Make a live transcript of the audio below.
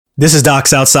This is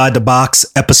Docs Outside the Box,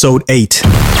 episode 8.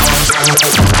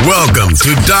 Welcome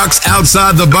to Docs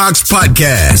Outside the Box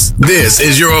podcast. This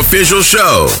is your official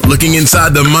show, looking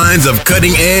inside the minds of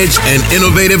cutting-edge and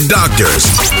innovative doctors.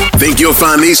 Think you'll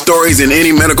find these stories in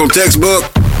any medical textbook?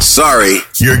 Sorry,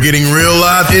 you're getting real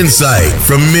life insight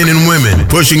from men and women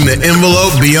pushing the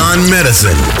envelope beyond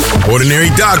medicine. Ordinary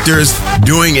doctors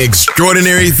doing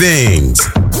extraordinary things.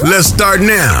 Let's start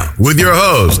now with your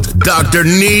host, Dr.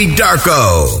 Nee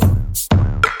Darko.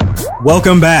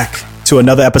 Welcome back to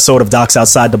another episode of Docs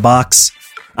Outside the Box.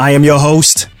 I am your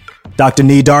host, Dr.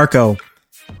 Nee Darko.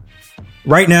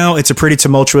 Right now, it's a pretty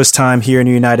tumultuous time here in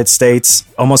the United States,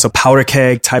 almost a powder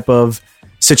keg type of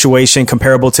situation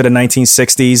comparable to the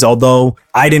 1960s. Although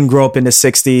I didn't grow up in the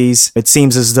 60s, it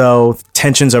seems as though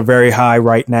tensions are very high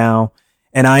right now.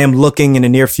 And I am looking in the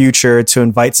near future to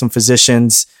invite some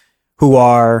physicians who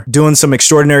are doing some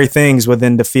extraordinary things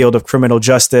within the field of criminal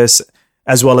justice,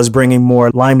 as well as bringing more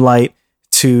limelight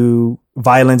to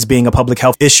violence being a public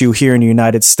health issue here in the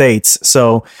United States.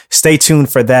 So stay tuned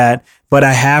for that. But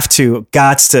I have to,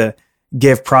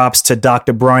 give props to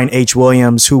Dr. Brian H.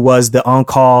 Williams, who was the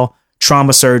on-call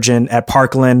trauma surgeon at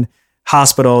Parkland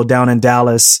Hospital down in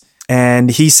Dallas.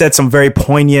 And he said some very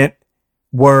poignant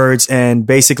words and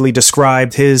basically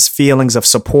described his feelings of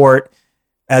support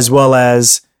as well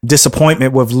as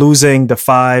disappointment with losing the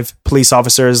 5 police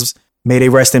officers, may they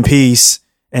rest in peace,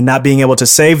 and not being able to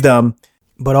save them,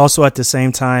 but also at the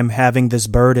same time having this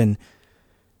burden,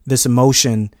 this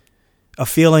emotion, a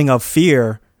feeling of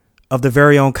fear of the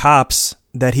very own cops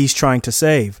that he's trying to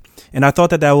save. And I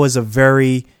thought that was a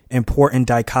very important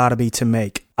dichotomy to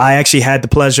make. I actually had the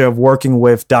pleasure of working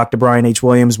with Dr. Brian H.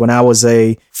 Williams when I was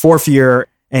a 4th year,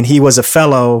 and he was a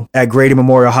fellow at Grady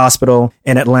Memorial Hospital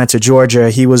in Atlanta, Georgia.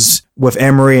 He was with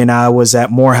Emory and I was at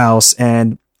Morehouse.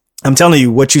 And I'm telling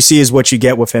you, what you see is what you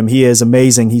get with him. He is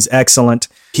amazing. He's excellent.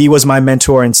 He was my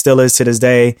mentor and still is to this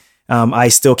day. I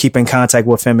still keep in contact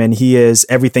with him, and he is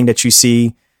everything that you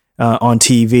see on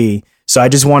TV. So I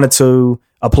just wanted to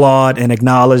applaud and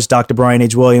acknowledge Dr. Brian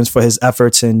H. Williams for his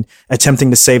efforts in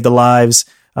attempting to save the lives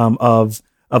of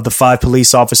the 5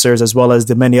 police officers, as well as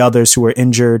the many others who were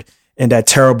injured in that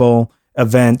terrible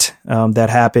event that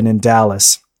happened in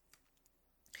Dallas.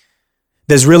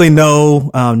 There's really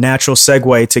no natural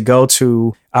segue to go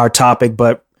to our topic,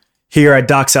 but here at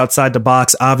Docs Outside the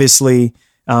Box, obviously,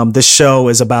 this show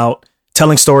is about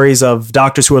telling stories of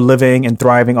doctors who are living and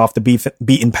thriving off the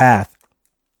beaten path.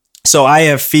 So I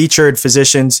have featured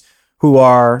physicians who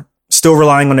are still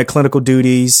relying on their clinical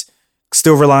duties,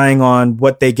 still relying on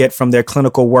what they get from their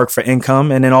clinical work for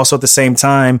income. And then also at the same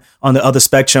time, on the other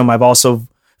spectrum, I've also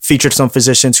featured some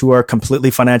physicians who are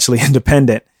completely financially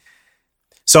independent.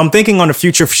 So I'm thinking on a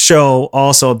future show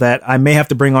also that I may have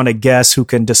to bring on a guest who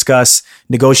can discuss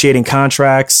negotiating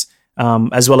contracts,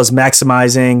 as well as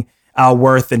maximizing our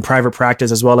worth in private practice,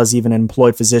 as well as even an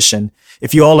employed physician.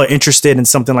 If you all are interested in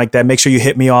something like that, make sure you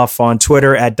hit me off on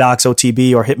Twitter at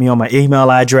DocsOTB or hit me on my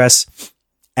email address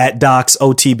at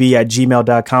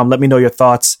docsotb@gmail.com. Let me know your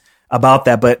thoughts about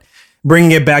that. But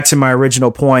bringing it back to my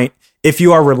original point, if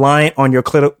you are reliant on your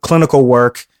clinical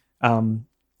work,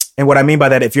 and what I mean by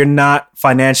that, if you're not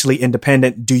financially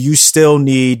independent, do you still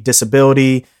need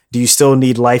disability? Do you still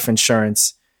need life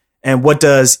insurance? And what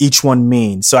does each one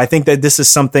mean? So I think that this is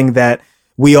something that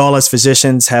we all as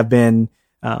physicians have been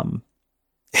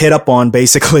hit up on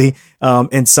basically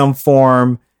in some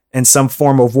form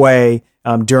of way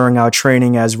during our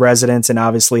training as residents and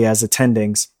obviously as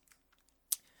attendings.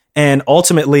 And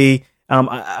ultimately,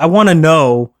 I want to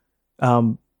know,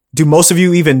 do most of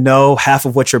you even know half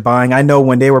of what you're buying? I know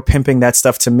when they were pimping that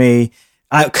stuff to me,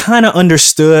 I kind of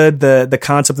understood the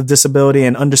concept of disability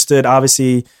and understood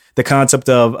obviously the concept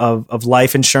of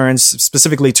life insurance,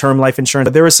 specifically term life insurance.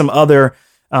 But there were some other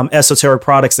esoteric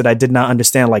products that I did not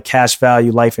understand, like cash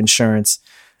value life insurance.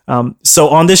 So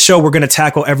on this show, we're going to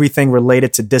tackle everything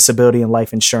related to disability and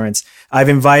life insurance. I've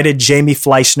invited Jamie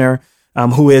Fleischner,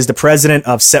 who is the president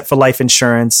of Set for Life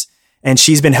Insurance, and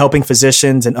she's been helping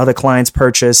physicians and other clients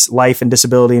purchase life and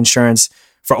disability insurance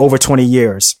for over 20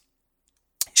 years.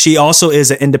 She also is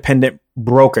an independent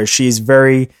broker. She's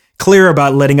very clear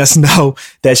about letting us know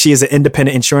that she is an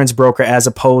independent insurance broker as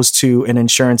opposed to an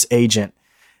insurance agent.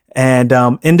 And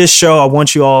in this show, I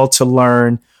want you all to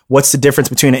learn what's the difference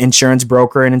between an insurance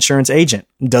broker and insurance agent.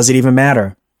 Does it even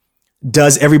matter?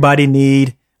 Does everybody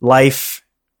need life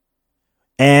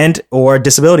and or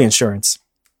disability insurance?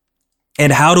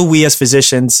 And how do we as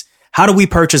physicians, how do we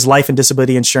purchase life and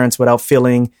disability insurance without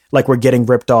feeling like we're getting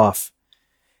ripped off?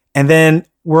 And then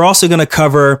we're also going to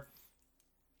cover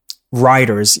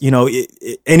riders. You know,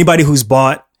 anybody who's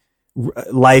bought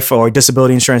life or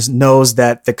disability insurance knows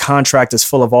that the contract is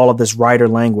full of all of this rider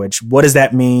language. What does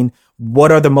that mean?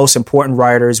 What are the most important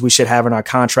riders we should have in our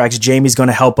contracts? Jamie's going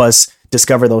to help us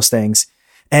discover those things.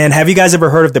 And have you guys ever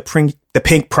heard of the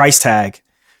pink price tag?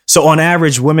 So on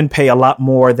average, women pay a lot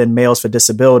more than males for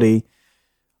disability.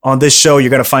 On this show, you're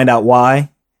going to find out why.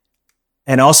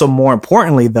 And also, more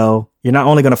importantly, though, you're not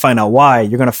only going to find out why,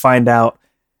 you're going to find out,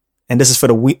 and this is for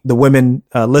the women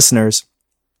listeners,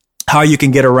 how you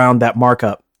can get around that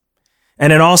markup.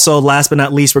 And then also, last but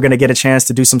not least, we're going to get a chance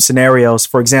to do some scenarios.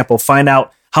 For example, find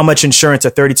out how much insurance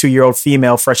a 32-year-old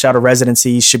female fresh out of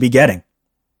residency should be getting.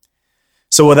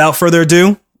 So without further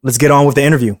ado, let's get on with the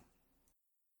interview.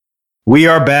 We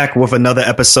are back with another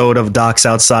episode of Docs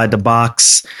Outside the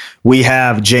Box. We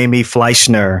have Jamie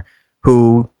Fleischner,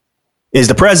 who is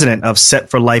the president of Set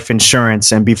for Life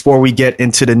Insurance. And before we get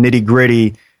into the nitty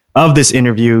gritty of this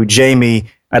interview, Jamie,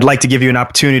 I'd like to give you an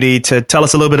opportunity to tell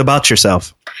us a little bit about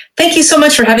yourself. Thank you so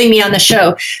much for having me on the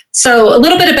show. So a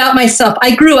little bit about myself.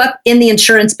 I grew up in the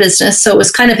insurance business, so it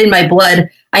was kind of in my blood.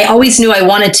 I always knew I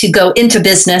wanted to go into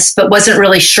business, but wasn't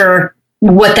really sure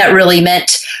what that really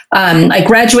meant. I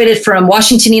graduated from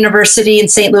Washington University in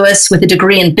St. Louis with a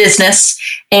degree in business.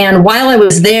 And while I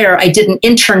was there, I did an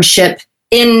internship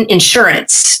in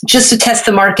insurance just to test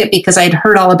the market because I'd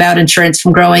heard all about insurance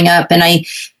from growing up. And I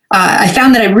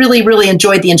found that I really, really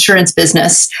enjoyed the insurance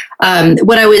business.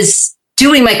 When I was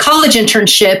doing my college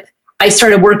internship, I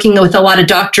started working with a lot of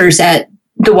doctors at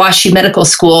the WashU Medical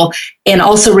School and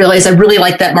also realized I really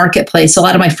liked that marketplace. A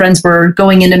lot of my friends were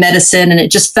going into medicine and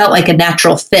it just felt like a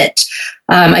natural fit.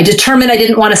 I determined I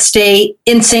didn't want to stay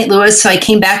in St. Louis, so I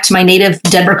came back to my native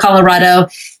Denver, Colorado,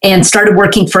 and started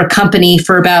working for a company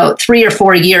for about 3 or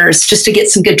 4 years just to get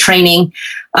some good training.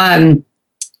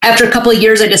 After a couple of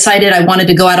years, I decided I wanted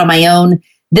to go out on my own.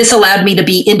 This allowed me to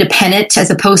be independent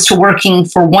as opposed to working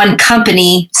for one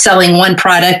company, selling one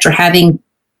product or having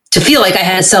to feel like I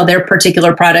had to sell their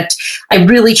particular product. I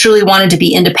really, truly wanted to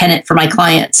be independent for my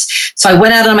clients. So I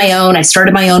went out on my own. I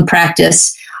started my own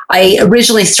practice. I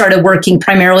originally started working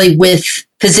primarily with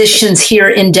physicians here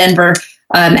in Denver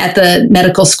at the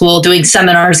medical school, doing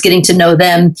seminars, getting to know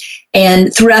them.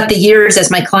 And throughout the years,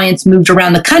 as my clients moved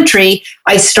around the country,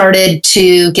 I started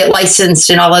to get licensed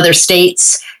in all other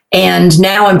states. And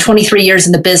now I'm 23 years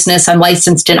in the business. I'm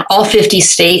licensed in all 50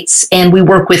 states, and we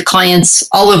work with clients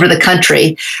all over the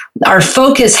country. Our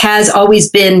focus has always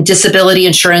been disability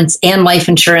insurance and life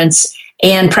insurance,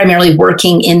 and primarily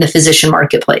working in the physician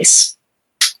marketplace.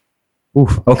 Ooh,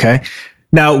 okay.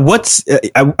 Now,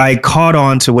 I caught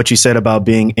on to what you said about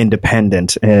being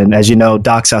independent. And as you know,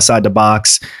 Docs Outside the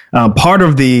Box, part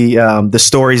of the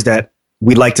stories that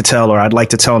we like to tell, or I'd like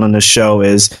to tell on this show,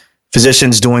 is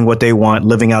physicians doing what they want,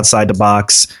 living outside the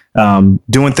box,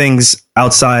 doing things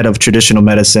outside of traditional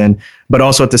medicine, but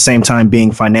also at the same time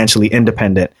being financially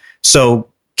independent. So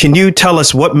can you tell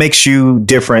us what makes you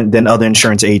different than other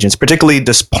insurance agents, particularly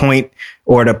this point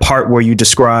or the part where you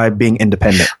describe being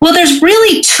independent? Well, there's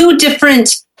really two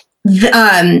different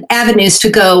avenues to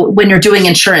go when you're doing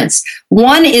insurance.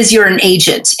 One is you're an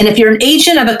agent. And if you're an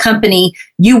agent of a company,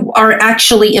 you are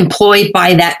actually employed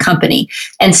by that company.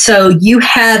 And so you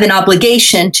have an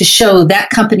obligation to show that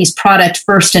company's product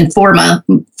first and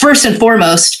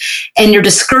foremost, and you're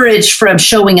discouraged from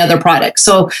showing other products.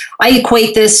 So I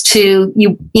equate this to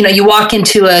you walk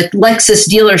into a Lexus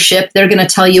dealership, they're going to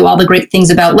tell you all the great things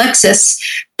about Lexus.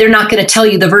 They're not going to tell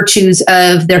you the virtues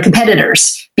of their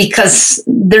competitors because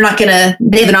they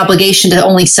have an obligation to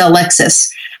only sell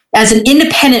Lexus. As an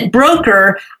independent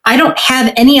broker, I don't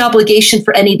have any obligation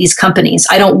for any of these companies.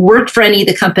 I don't work for any of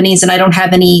the companies, and I don't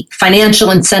have any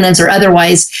financial incentives or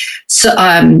otherwise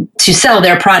to sell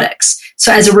their products.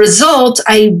 So as a result,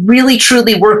 I really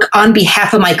truly work on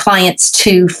behalf of my clients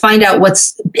to find out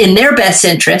what's in their best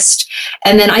interest.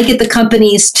 And then I get the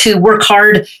companies to work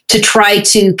hard to try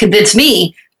to convince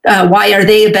me why are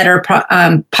they a better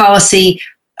policy?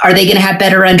 Are they going to have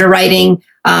better underwriting?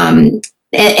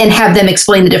 And have them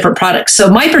explain the different products. So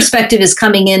my perspective is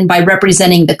coming in by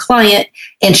representing the client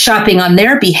and shopping on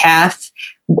their behalf,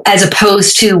 as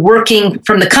opposed to working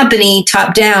from the company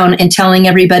top down and telling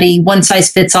everybody one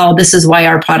size fits all, this is why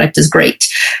our product is great.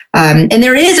 And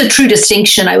there is a true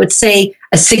distinction. I would say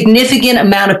a significant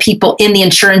amount of people in the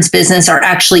insurance business are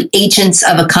actually agents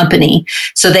of a company.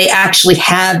 So they actually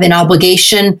have an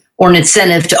obligation or an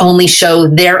incentive to only show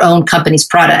their own company's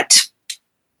product.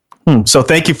 So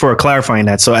thank you for clarifying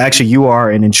that. So actually you are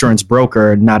an insurance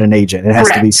broker, not an agent. It has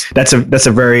Correct. to be, that's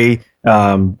a very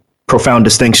profound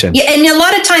distinction. Yeah. And a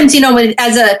lot of times,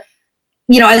 as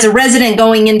as a resident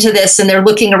going into this and they're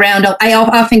looking around, I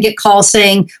often get calls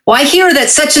saying, well, I hear that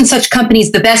such and such company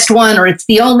is the best one, or it's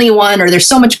the only one, or they're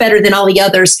so much better than all the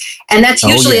others. And that's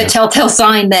usually a telltale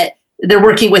sign that they're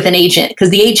working with an agent, because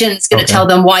the agent is going to tell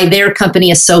them why their company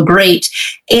is so great.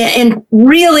 And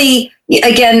really,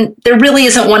 again, there really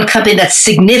isn't one company that's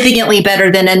significantly better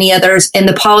than any others, and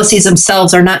the policies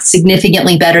themselves are not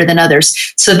significantly better than others.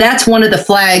 So that's one of the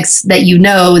flags that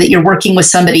that you're working with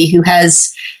somebody who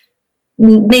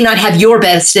may not have your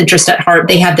best interest at heart.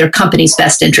 They have their company's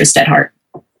best interest at heart.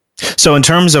 So in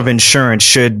terms of insurance,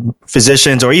 should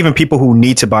physicians or even people who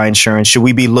need to buy insurance, should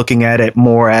we be looking at it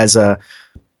more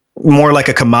like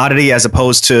a commodity, as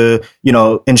opposed to,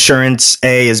 insurance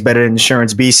A is better than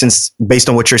insurance B, since based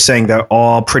on what you're saying, they're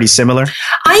all pretty similar?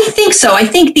 I think so. I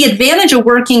think the advantage of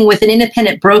working with an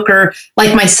independent broker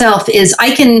like myself is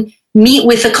I can meet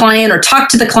with the client or talk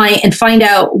to the client and find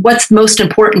out what's most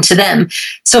important to them.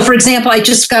 So for example, I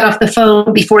just got off the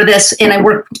phone before this and I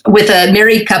worked with a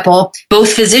married couple,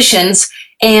 both physicians,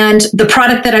 and the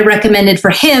product that I recommended for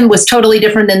him was totally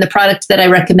different than the product that I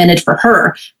recommended for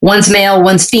her. One's male,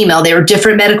 one's female. They were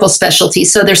different medical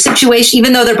specialties. So their situation,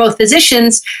 even though they're both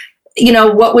physicians,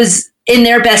 what was in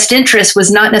their best interest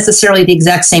was not necessarily the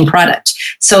exact same product.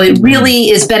 So it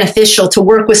really is beneficial to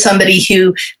work with somebody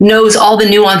who knows all the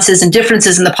nuances and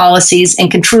differences in the policies and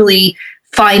can truly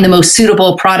find the most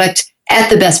suitable product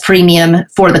at the best premium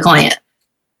for the client.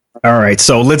 All right.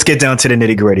 So let's get down to the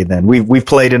nitty gritty then. We've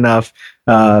played enough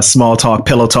small talk,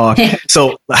 pillow talk.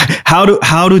 So how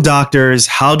do doctors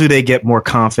get more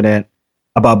confident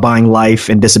about buying life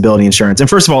and disability insurance? And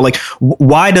first of all,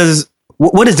 what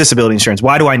is disability insurance?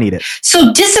 Why do I need it?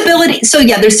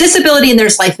 There's disability and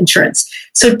there's life insurance.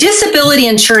 So disability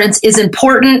insurance is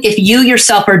important if you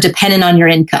yourself are dependent on your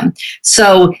income.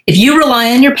 So if you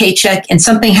rely on your paycheck and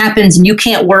something happens and you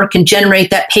can't work and generate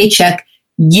that paycheck,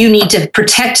 you need to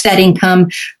protect that income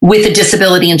with a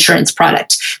disability insurance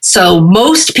product. So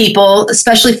most people,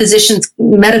 especially physicians,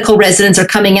 medical residents, are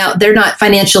coming out, they're not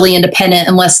financially independent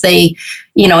unless they,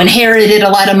 inherited a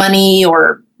lot of money,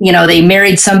 or they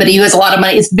married somebody who has a lot of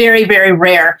money. It's very, very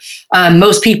rare.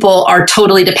 Most people are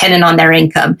totally dependent on their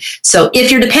income. So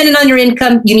if you're dependent on your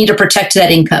income, you need to protect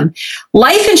that income.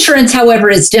 Life insurance,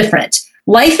 however, is different.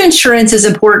 Life insurance is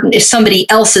important if somebody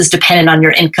else is dependent on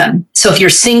your income. So if you're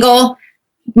single,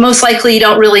 most likely you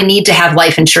don't really need to have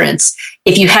life insurance.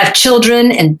 If you have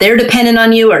children and they're dependent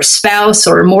on you, or spouse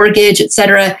or mortgage,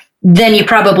 etc., then you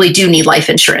probably do need life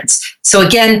insurance. So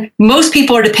again, most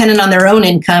people are dependent on their own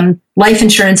income. Life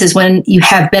insurance is when you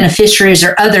have beneficiaries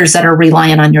or others that are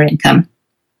reliant on your income.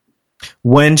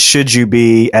 When should you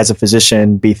be, as a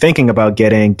physician, be thinking about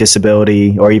getting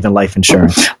disability or even life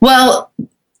insurance? Well,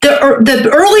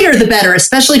 the earlier the better,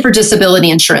 especially for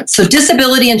disability insurance. So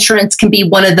disability insurance can be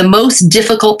one of the most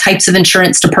difficult types of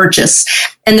insurance to purchase.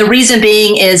 And the reason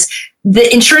being is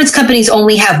the insurance companies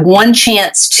only have one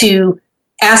chance to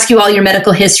ask you all your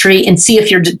medical history and see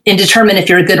if and determine if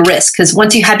you're a good risk. Because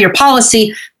once you have your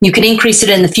policy, you can increase it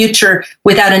in the future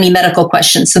without any medical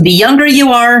questions. So the younger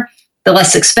you are, the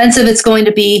less expensive it's going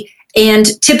to be.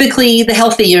 And typically, the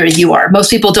healthier you are.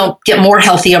 Most people don't get more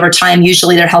healthy over time.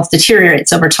 Usually their health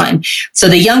deteriorates over time. So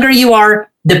the younger you are,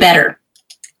 the better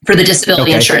for the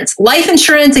disability insurance. Life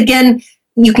insurance, again,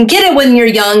 you can get it when you're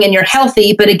young and you're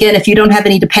healthy. But again, if you don't have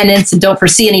any dependents and don't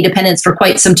foresee any dependents for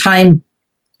quite some time,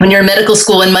 when you're in medical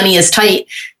school and money is tight,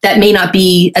 that may not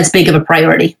be as big of a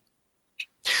priority.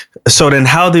 So then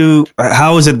how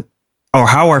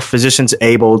are physicians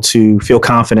able to feel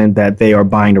confident that they are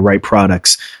buying the right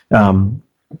products?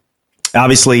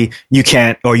 Obviously, you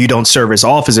can't, or you don't service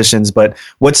all physicians, but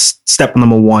what's step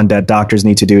number one that doctors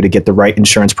need to do to get the right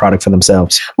insurance product for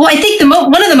themselves? Well, I think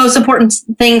one of the most important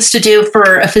things to do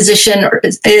for a physician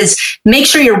is make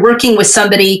sure you're working with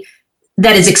somebody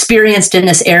that is experienced in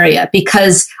this area,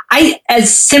 because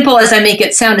as simple as I make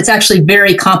it sound, it's actually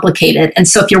very complicated. And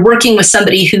so if you're working with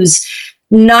somebody who's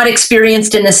not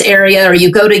experienced in this area, or you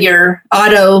go to your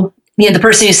auto, the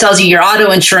person who sells you your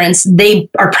auto insurance, they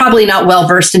are probably not well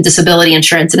versed in disability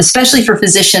insurance. And especially for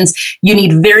physicians, you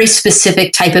need very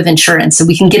specific type of insurance. And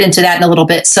we can get into that in a little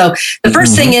bit. So the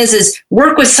first thing is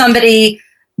work with somebody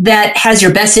that has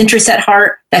your best interests at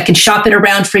heart, that can shop it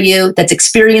around for you, that's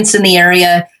experienced in the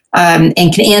area, and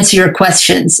can answer your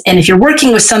questions. And if you're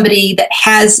working with somebody that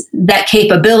has that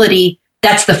capability,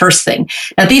 that's the first thing.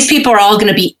 Now, these people are all going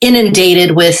to be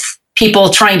inundated with people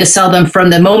trying to sell them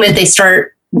from the moment they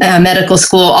start medical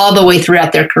school all the way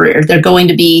throughout their career.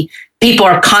 People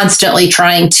are constantly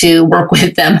trying to work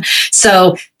with them.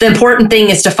 So the important thing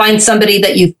is to find somebody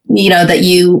that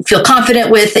you feel confident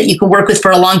with, that you can work with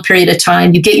for a long period of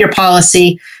time. You get your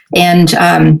policy, and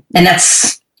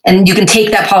you can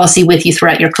take that policy with you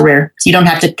throughout your career. So you don't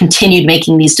have to continue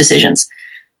making these decisions.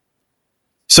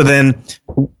 So then,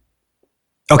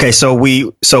 okay, so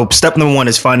step number one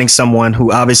is finding someone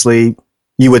who obviously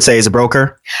you would say is a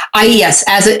broker? Yes,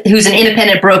 who's an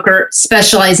independent broker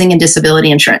specializing in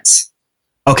disability insurance.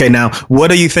 Okay, now, what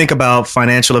do you think about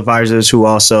financial advisors who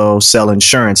also sell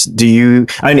insurance?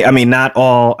 I'm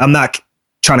not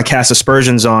trying to cast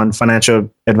aspersions on financial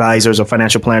advisors or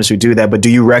financial planners who do that, but do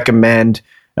you recommend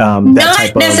that type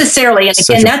of? Not necessarily. And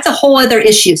again, that's a whole other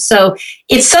issue. So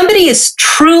if somebody is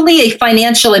truly a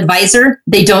financial advisor,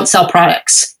 they don't sell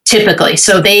products typically.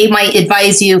 So they might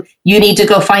advise you need to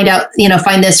go find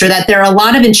this or that. There are a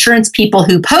lot of insurance people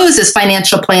who pose as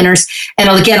financial planners. And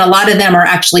again, a lot of them are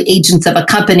actually agents of a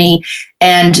company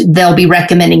and they'll be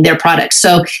recommending their products.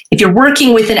 So if you're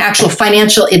working with an actual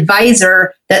financial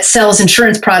advisor that sells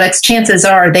insurance products, chances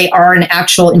are they are an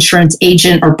actual insurance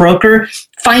agent or broker.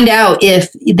 Find out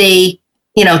if they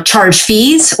charge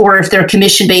fees or if they're a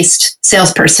commission-based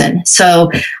salesperson.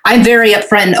 So I'm very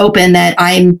upfront and open that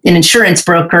I'm an insurance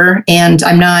broker and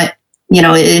I'm not,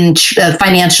 a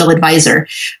financial advisor.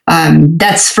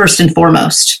 That's first and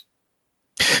foremost.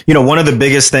 One of the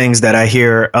biggest things that I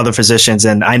hear other physicians,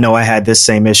 and I know I had this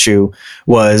same issue,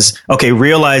 was,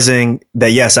 realizing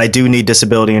that, yes, I do need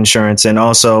disability insurance. And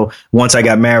also once I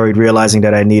got married, realizing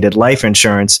that I needed life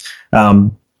insurance.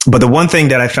 But the one thing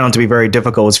that I found to be very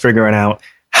difficult was figuring out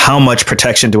how much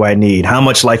protection do I need? How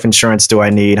much life insurance do I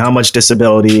need? How much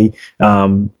disability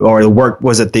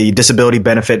the disability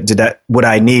benefit would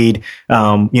I need,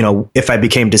 if I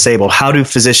became disabled? How do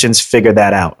physicians figure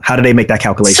that out? How do they make that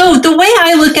calculation? So the way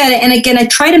I look at it, and again, I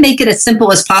try to make it as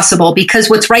simple as possible because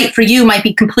what's right for you might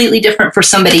be completely different for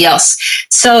somebody else.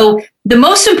 So the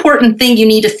most important thing you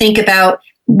need to think about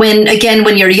when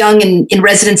you're young and in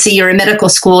residency or in medical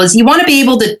school is you want to be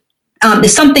able to,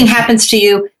 if something happens to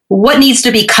you, what needs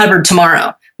to be covered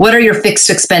tomorrow? What are your fixed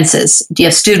expenses? Do you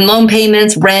have student loan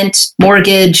payments, rent,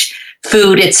 mortgage,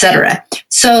 food, etc.?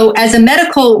 So as a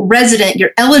medical resident,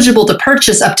 you're eligible to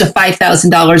purchase up to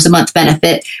 $5,000 a month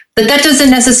benefit, but that doesn't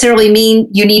necessarily mean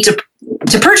you need to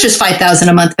purchase $5,000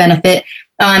 a month benefit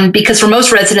because for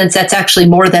most residents, that's actually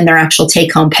more than their actual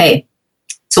take-home pay.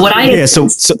 So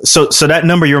so that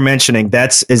number you're mentioning,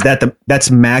 that's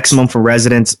maximum for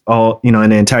residents all in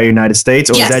the entire United States,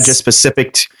 or yes. Is that just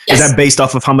specific? Yes. Is that based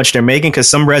off of how much they're making? Because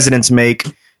some residents make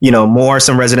more,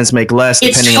 some residents make less,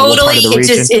 depending on what part of the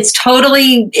region.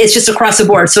 It's just across the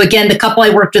board. So again, the couple I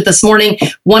worked with this morning,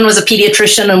 one was a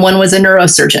pediatrician and one was a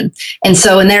neurosurgeon, and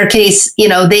so in their case,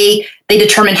 they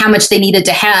determined how much they needed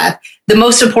to have. The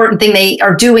most important thing they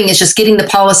are doing is just getting the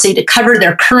policy to cover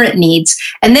their current needs.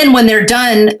 And then when they're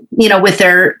done, with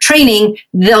their training,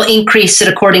 they'll increase it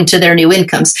according to their new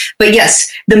incomes. But yes,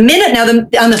 on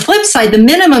the flip side, the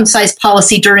minimum size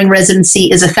policy during residency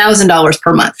is $1,000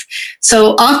 per month.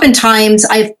 So oftentimes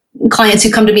I've clients who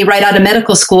come to me right out of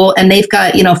medical school and they've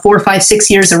got, 4, 5, 6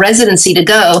 years of residency to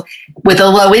go with a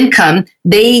low income.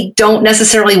 They don't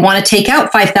necessarily want to take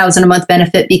out $5,000 a month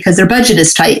benefit because their budget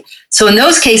is tight. So in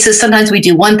those cases, sometimes we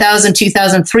do $1,000, $2,000,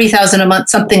 $3,000 a month,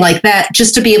 something like that,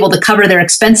 just to be able to cover their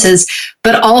expenses,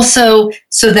 but also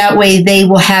so that way they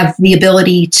will have the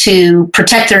ability to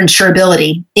protect their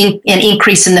insurability and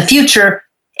increase in the future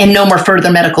and no more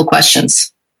further medical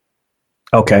questions.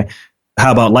 Okay.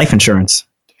 How about life insurance?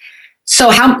 So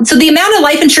the amount of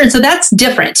life insurance, so that's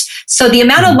different. So the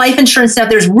amount of life insurance, now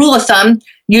there's rule of thumb,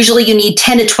 usually you need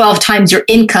 10 to 12 times your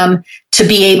income to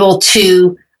be able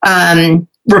to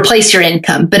replace your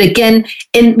income. But again,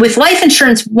 with life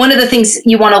insurance, one of the things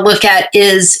you want to look at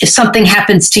is if something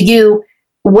happens to you,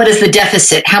 what is the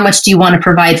deficit? How much do you want to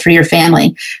provide for your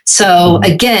family? So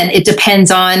again, it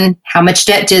depends on how much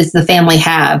debt does the family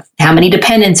have, how many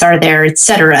dependents are there, et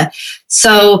cetera.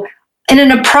 So in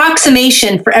an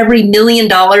approximation for every $1 million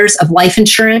of life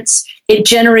insurance, it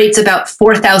generates about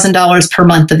 $4,000 per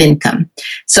month of income.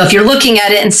 So if you're looking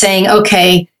at it and saying,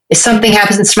 okay, if something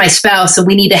happens to my spouse, so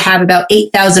we need to have about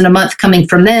 $8,000 a month coming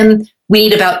from them, we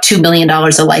need about $2 million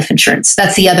of life insurance.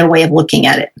 That's the other way of looking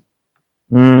at it.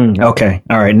 Okay.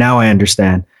 All right. Now I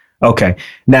understand. Okay.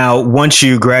 Now, once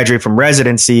you graduate from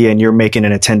residency and you're making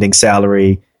an attending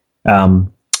salary,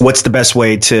 what's the best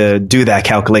way to do that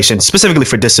calculation, specifically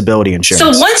for disability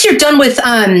insurance? So once you're done with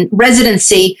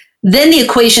residency, then the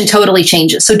equation totally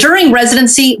changes. So during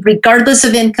residency, regardless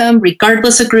of income,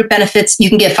 regardless of group benefits, you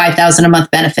can get $5,000 a month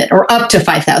benefit or up to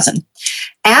 $5,000.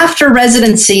 After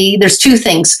residency, there's two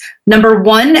things. Number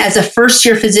one, as a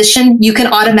first-year physician, you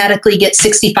can automatically get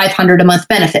 $6,500 a month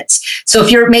benefits. So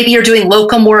if you're doing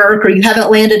locum work or you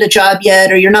haven't landed a job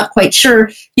yet or you're not quite sure,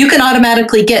 you can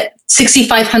automatically get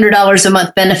 $6,500 a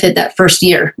month benefit that first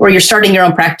year, or you're starting your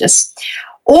own practice.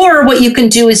 Or what you can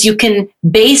do is you can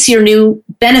base your new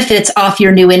benefits off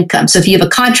your new income. So if you have a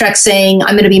contract saying,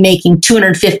 I'm going to be making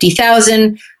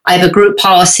 $250,000, I have a group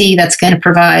policy that's going to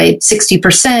provide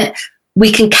 60%,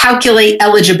 we can calculate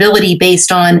eligibility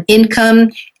based on income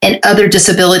and other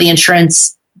disability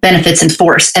insurance benefits in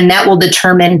force, and that will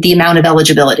determine the amount of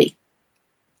eligibility.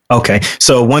 Okay.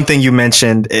 So one thing you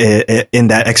mentioned in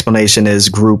that explanation is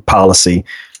group policy.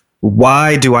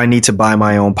 Why do I need to buy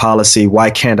my own policy? Why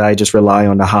can't I just rely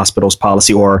on the hospital's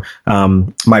policy or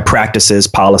my practice's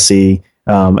policy?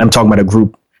 I'm talking about a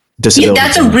group disability.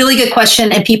 That's a really good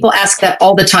question, and people ask that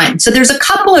all the time. So there's a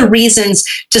couple of reasons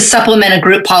to supplement a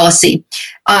group policy.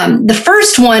 The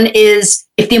first one is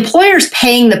if the employer is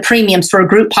paying the premiums for a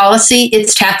group policy,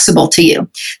 it's taxable to you.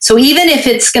 So even if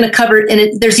it's going to cover,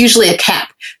 and there's usually a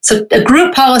cap. So a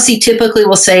group policy typically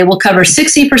will say we'll cover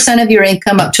 60% of your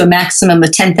income up to a maximum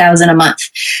of $10,000 a month.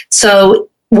 So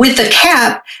with the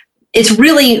cap, it's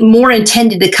really more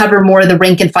intended to cover more of the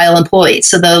rank and file employees.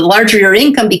 So the larger your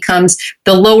income becomes,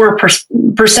 the lower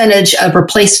percentage of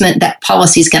replacement that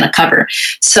policy is going to cover.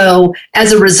 So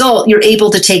as a result, you're able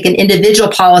to take an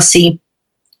individual policy,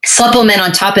 supplement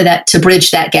on top of that to bridge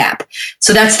that gap.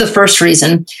 So that's the first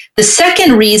reason. The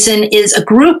second reason is a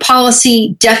group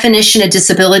policy definition of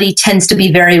disability tends to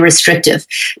be very restrictive.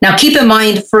 Now, keep in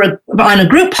mind on a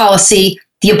group policy,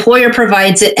 the employer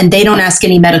provides it and they don't ask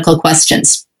any medical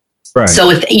questions. Right.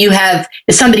 So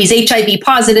if somebody's HIV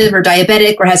positive or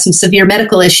diabetic or has some severe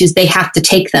medical issues, they have to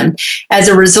take them. As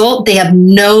a result, they have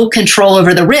no control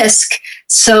over the risk.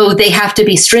 So they have to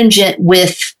be stringent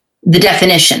with the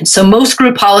definition. So most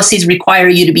group policies require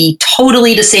you to be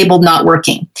totally disabled, not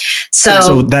working.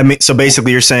 So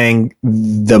basically you're saying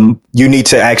you need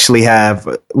to actually have,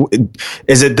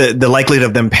 is it the likelihood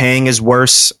of them paying is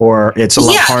worse, or it's a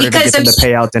lot harder to get them to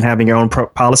pay out than having your own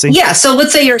policy? Yeah. So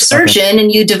let's say you're a surgeon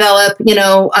and you develop,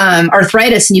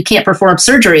 arthritis and you can't perform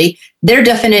surgery. Their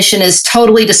definition is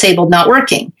totally disabled, not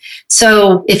working.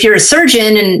 So if you're a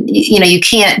surgeon and you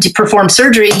can't perform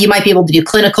surgery, you might be able to do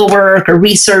clinical work or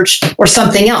research or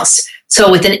something else. So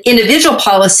with an individual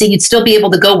policy, you'd still be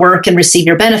able to go work and receive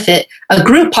your benefit. A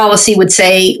group policy would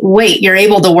say, wait, you're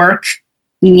able to work,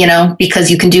 because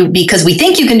we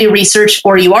think you can do research,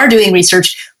 or you are doing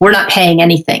research, we're not paying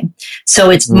anything. So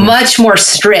it's much more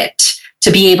strict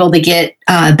to be able to get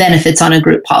benefits on a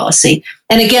group policy.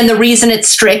 And again, the reason it's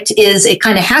strict is it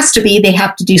kind of has to be, they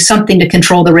have to do something to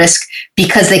control the risk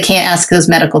because they can't ask those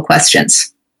medical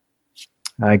questions.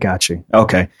 I got you.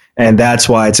 Okay. And that's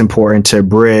why it's important to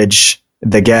bridge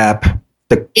the gap,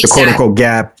 the quote unquote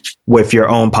gap with your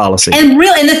own policy. And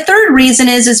the third reason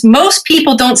is most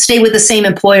people don't stay with the same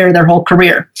employer their whole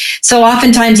career. So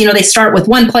oftentimes, they start with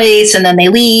one place and then they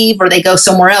leave or they go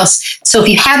somewhere else. So if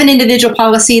you have an individual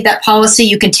policy, that policy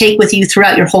you can take with you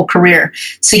throughout your whole career.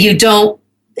 So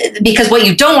because what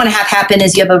you don't want to have happen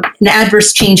is you have an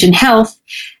adverse change in health,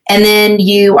 and then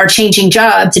you are changing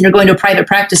jobs and you're going to a private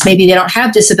practice, maybe they don't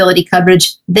have disability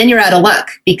coverage, then you're out of luck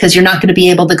because you're not going to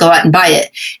be able to go out and buy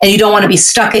it. And you don't want to be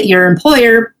stuck at your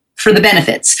employer for the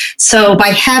benefits. So by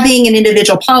having an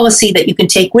individual policy that you can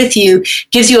take with you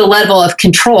gives you a level of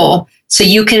control so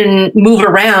you can move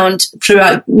around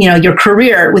throughout, your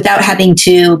career without having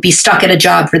to be stuck at a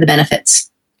job for the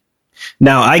benefits.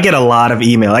 Now, I get a lot of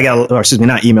email. I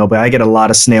get a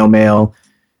lot of snail mail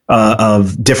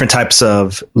of different types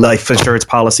of life insurance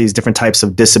policies, different types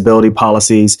of disability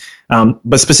policies.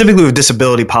 But specifically with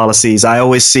disability policies, I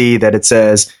always see that it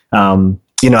says,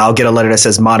 I'll get a letter that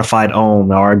says modified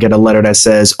own, or I get a letter that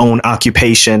says own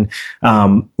occupation.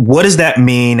 What does that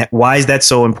mean? Why is that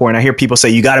so important? I hear people say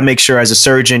you got to make sure as a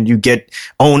surgeon you get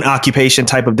own occupation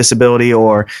type of disability,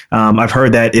 or I've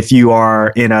heard that if you are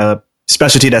in a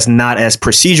specialty that's not as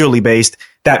procedurally based,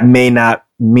 that may not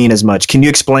mean as much. Can you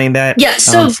explain that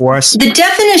for us? The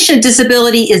definition of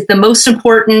disability is the most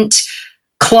important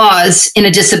clause in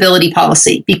a disability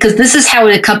policy, because this is how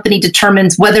a company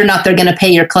determines whether or not they're going to pay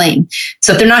your claim.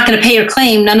 So if they're not going to pay your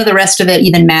claim, none of the rest of it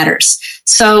even matters.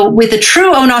 So with a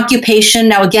true own occupation,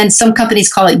 now again, some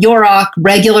companies call it UROC,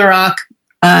 regular OC.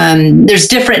 There's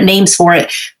different names for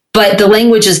it, but the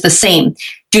language is the same.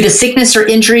 Due to sickness or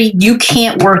injury, you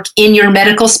can't work in your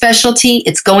medical specialty.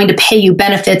 It's going to pay you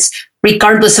benefits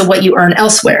regardless of what you earn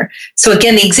elsewhere. So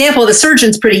again, the example of the surgeon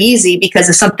is pretty easy, because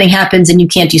if something happens and you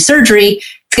can't do surgery,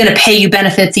 it's going to pay you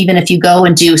benefits even if you go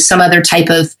and do some other type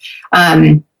of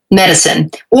medicine.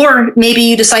 Or maybe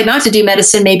you decide not to do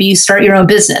medicine. Maybe you start your own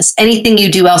business. Anything you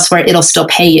do elsewhere, it'll still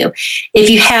pay you. If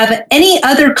you have any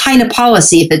other kind of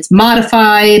policy, if it's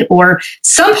modified, or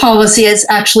some policies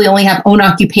actually only have own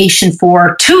occupation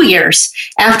for 2 years.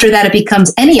 After that, it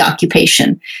becomes any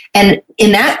occupation. And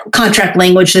in that contract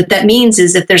language, that means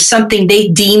is if there's something they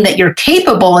deem that you're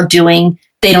capable of doing,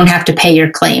 they don't have to pay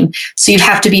your claim. So you'd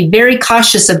have to be very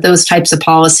cautious of those types of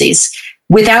policies.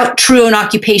 Without true own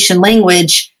occupation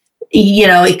language,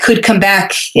 it could come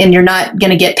back and you're not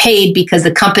going to get paid because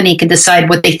the company can decide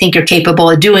what they think you're capable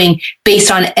of doing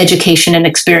based on education and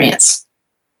experience.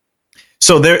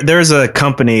 So there's a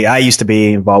company I used to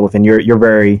be involved with, and you're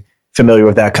very familiar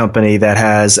with that company that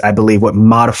has, I believe,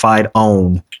 modified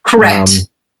own. Correct.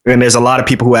 And there's a lot of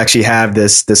people who actually have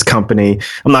this company.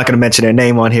 I'm not going to mention their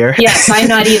name on here. Yes, I'm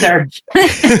not either.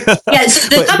 Yes,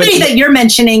 the company that you're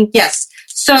mentioning, yes.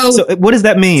 So what does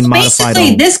that mean?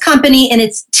 Basically, this company, and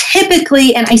it's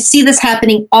typically, and I see this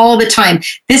happening all the time.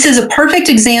 This is a perfect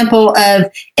example of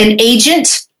an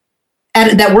agent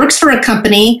that works for a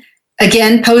company,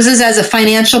 again, poses as a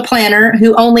financial planner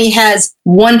who only has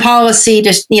one policy,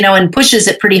 and pushes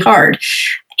it pretty hard.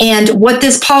 And what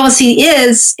this policy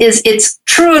is it's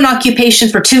true in occupation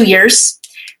for 2 years.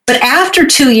 But after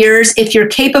 2 years, if you're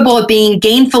capable of being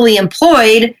gainfully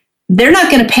employed, they're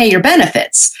not going to pay your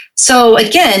benefits. So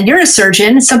again, you're a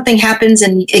surgeon, something happens,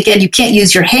 and again, you can't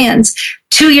use your hands.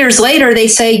 2 years later, they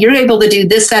say you're able to do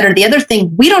this, that, or the other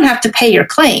thing. We don't have to pay your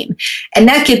claim. And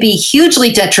that could be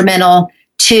hugely detrimental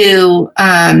to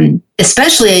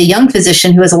especially a young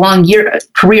physician who has a long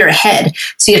career ahead.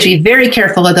 So you have to be very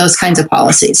careful of those kinds of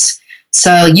policies.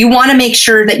 So you want to make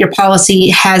sure that your policy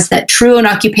has that true own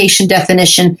occupation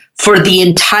definition for the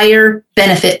entire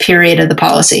benefit period of the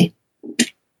policy.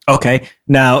 Okay.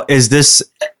 Now, is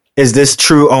this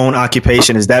true own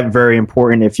occupation? Is that very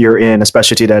important if you're in a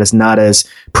specialty that is not as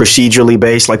procedurally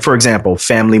based? Like, for example,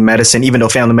 family medicine, even though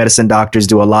family medicine doctors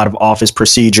do a lot of office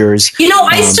procedures.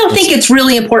 I still think it's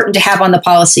really important to have on the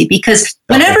policy, because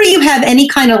whenever you have any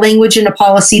kind of language in a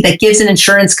policy that gives an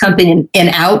insurance company an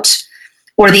out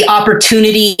or the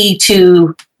opportunity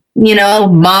to,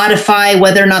 modify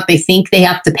whether or not they think they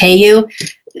have to pay you,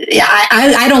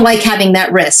 I don't like having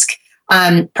that risk.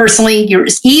 Personally,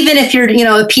 even if you're,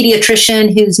 a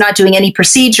pediatrician who's not doing any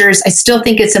procedures, I still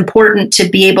think it's important to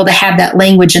be able to have that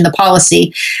language in the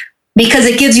policy, because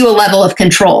it gives you a level of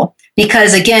control.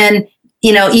 Because again,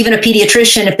 even a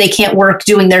pediatrician, if they can't work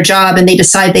doing their job and they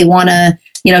decide they want to,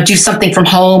 do something from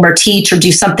home or teach or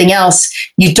do something else,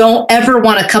 you don't ever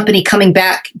want a company coming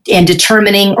back and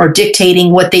determining or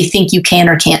dictating what they think you can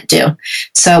or can't do.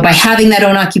 So by having that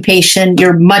own occupation,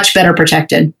 you're much better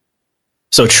protected.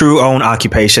 So true own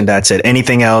occupation, that's it.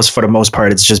 Anything else, for the most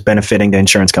part, it's just benefiting the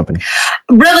insurance company.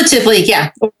 Relatively,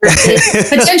 yeah.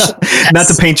 Potentially. Yes. Not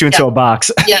to paint you into a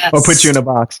box. Yes. Or put you in a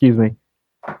box, excuse me.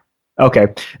 Okay.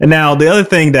 And now the other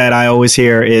thing that I always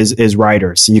hear is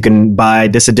riders. You can buy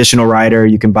this additional rider.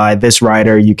 You can buy this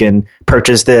rider. You can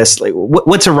purchase this. Like,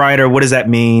 what's a rider? What does that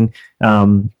mean?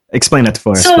 Explain that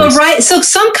for us. So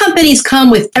some companies come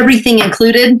with everything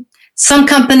included. Some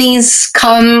companies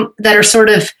come that are sort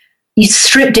of, you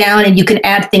strip down and you can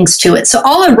add things to it. So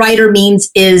all a rider means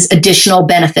is additional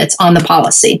benefits on the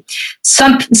policy.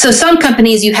 Some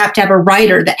companies, you have to have a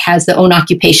rider that has the own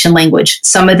occupation language.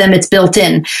 Some of them it's built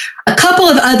in. A couple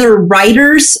of other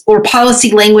riders or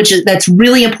policy language that's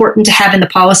really important to have in the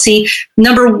policy.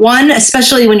 Number one,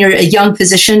 especially when you're a young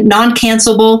physician,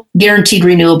 non-cancelable, guaranteed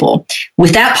renewable.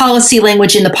 With that policy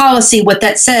language in the policy, what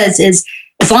that says is,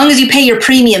 as long as you pay your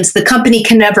premiums, the company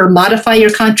can never modify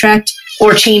your contract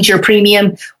or change your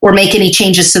premium or make any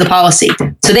changes to the policy.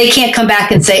 So they can't come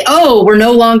back and say, oh, we're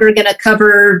no longer going to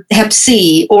cover Hep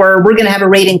C, or we're going to have a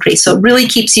rate increase. So it really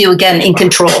keeps you, again, in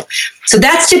control. So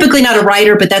that's typically not a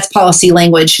rider, but that's policy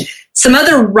language. Some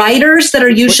other riders that are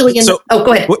usually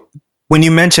go ahead. When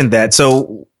you mentioned that,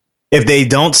 so if they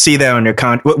don't see that on your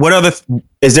contract,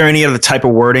 is there any other type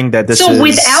of wording that this is? So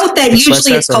without that,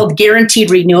 usually it's called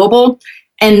guaranteed renewable.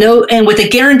 And with a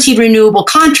guaranteed renewable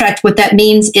contract, what that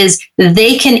means is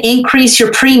they can increase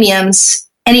your premiums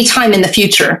anytime in the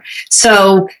future.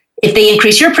 So if they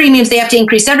increase your premiums, they have to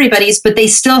increase everybody's, but they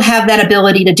still have that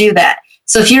ability to do that.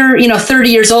 So if you're, 30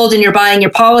 years old and you're buying your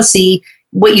policy,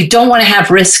 what you don't want to have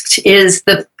risked is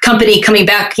the company coming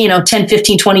back, 10,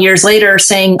 15, 20 years later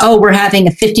saying, oh, we're having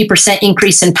a 50%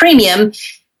 increase in premium.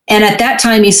 And at that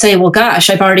time you say, well, gosh,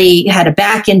 I've already had a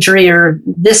back injury or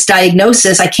this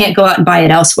diagnosis. I can't go out and buy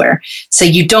it elsewhere. So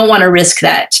you don't want to risk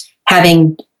that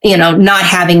not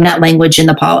having that language in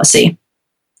the policy.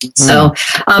 So,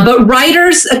 but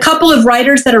riders, a couple of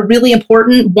riders that are really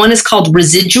important. One is called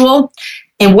residual.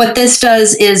 And what this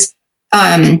does is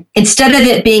instead of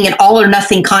it being an all or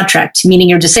nothing contract, meaning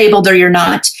you're disabled or you're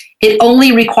not, it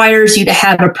only requires you to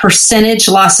have a percentage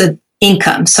loss of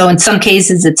income. So in some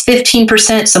cases, it's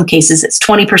 15%, some cases it's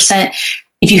 20%.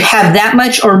 If you have that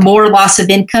much or more loss of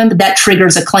income, that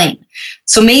triggers a claim.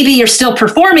 So maybe you're still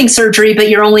performing surgery, but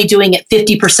you're only doing it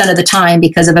 50% of the time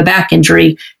because of a back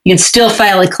injury. You can still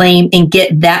file a claim and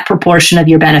get that proportion of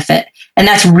your benefit. And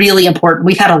that's really important.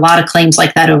 We've had a lot of claims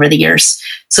like that over the years.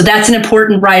 So that's an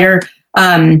important rider.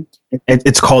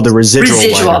 It's called a residual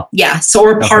rider. Yeah. So,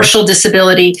 or partial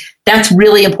disability. That's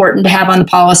really important to have on the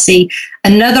policy.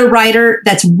 Another rider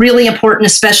that's really important,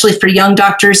 especially for young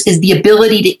doctors, is the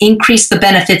ability to increase the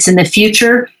benefits in the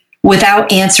future without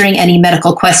answering any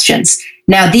medical questions.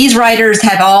 Now, these riders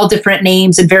have all different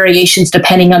names and variations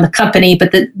depending on the company,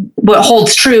 but what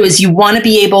holds true is you want to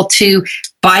be able to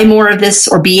buy more of this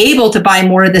or be able to buy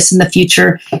more of this in the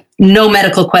future, no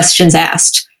medical questions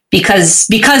asked. Because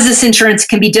this insurance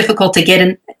can be difficult to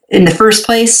get in the first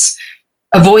place,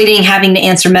 avoiding having to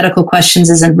answer medical questions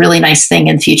is a really nice thing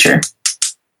in the future.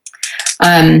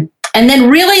 And then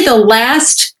really the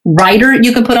last rider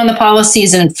you can put on the policy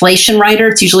is an inflation rider.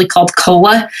 It's usually called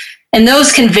COLA. And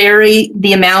those can vary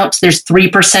the amount. There's 3%,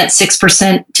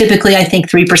 6%. Typically, I think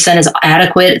 3% is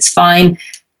adequate. It's fine.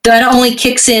 That only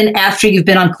kicks in after you've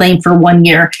been on claim for 1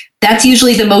 year. That's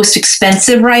usually the most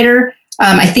expensive rider.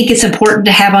 I think it's important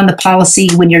to have on the policy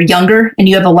when you're younger and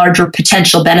you have a larger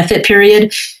potential benefit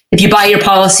period. If you buy your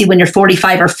policy when you're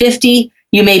 45 or 50,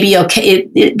 you may be okay.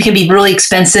 It can be really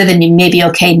expensive and you may be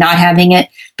okay not having it.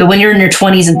 But when you're in your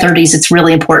 20s and 30s, it's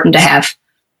really important to have.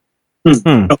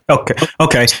 Mm-hmm.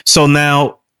 Okay. So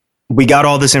now we got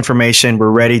all this information. We're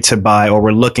ready to buy or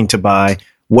we're looking to buy.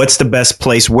 What's the best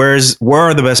place? Where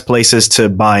are the best places to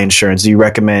buy insurance? Do you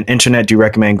recommend internet? Do you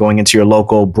recommend going into your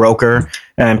local broker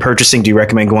and purchasing? Do you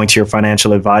recommend going to your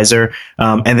financial advisor?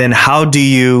 And then how do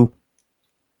you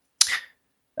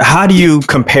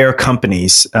compare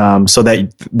companies so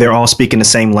that they're all speaking the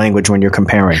same language when you're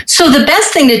comparing? So the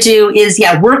best thing to do is,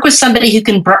 work with somebody who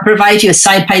can provide you a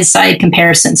side-by-side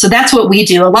comparison. So that's what we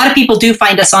do. A lot of people do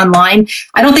find us online.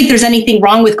 I don't think there's anything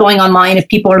wrong with going online if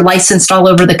people are licensed all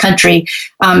over the country,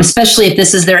 especially if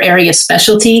this is their area of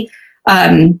specialty.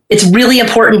 It's really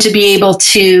important to be able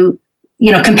to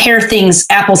compare things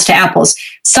apples to apples.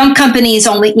 Some companies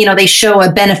only, they show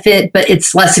a benefit, but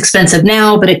it's less expensive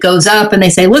now, but it goes up and they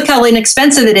say, look how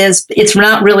inexpensive it is. It's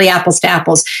not really apples to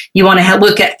apples. You want to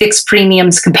look at fixed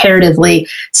premiums comparatively.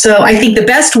 So I think the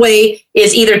best way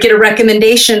is either get a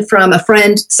recommendation from a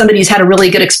friend, somebody who's had a really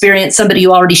good experience, somebody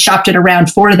who already shopped it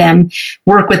around for them,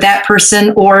 work with that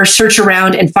person, or search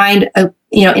around and find an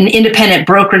independent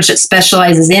brokerage that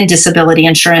specializes in disability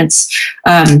insurance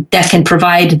that can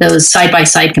provide those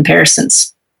side-by-side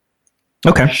comparisons.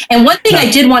 Okay. And one thing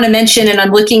I did want to mention, and I'm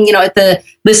looking, at the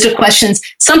list of questions,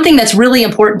 something that's really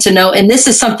important to know, and this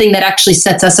is something that actually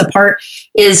sets us apart,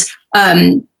 is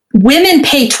women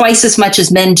pay twice as much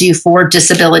as men do for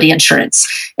disability insurance.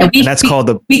 And we call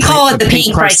it the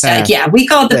pink price tag. Yeah, we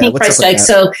call it the pink price tag.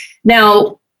 So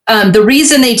now the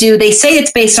reason they say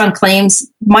it's based on claims.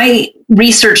 My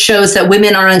research shows that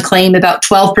women are on claim about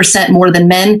 12% more than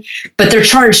men, but they're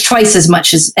charged twice as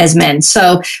much as men.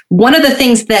 So one of the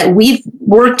things that we've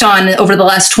worked on over the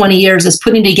last 20 years is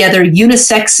putting together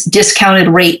unisex discounted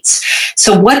rates.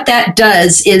 So what that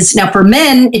does is, now for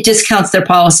men, it discounts their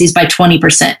policies by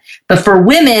 20%, but for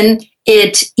women,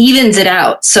 it evens it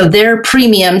out. So their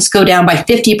premiums go down by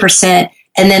 50%,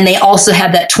 and then they also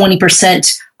have that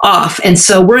 20% off. And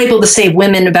so we're able to save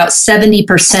women about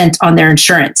 70% on their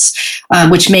insurance,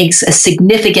 which makes a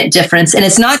significant difference. And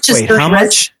it's not just... Wait, how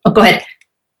much? Oh, go ahead.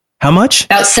 How much?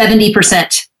 About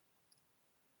 70%.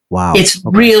 Wow. It's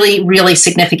really, really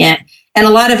significant. And a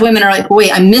lot of women are like,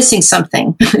 wait, I'm missing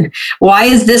something. Why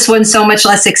is this one so much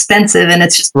less expensive? And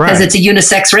it's just because it's a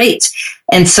unisex rate.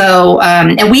 And so,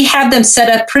 and we have them set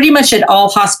up pretty much at all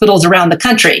hospitals around the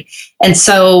country. And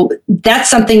so that's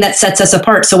something that sets us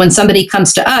apart. So when somebody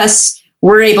comes to us,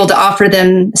 we're able to offer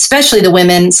them, especially the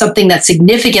women, something that's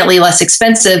significantly less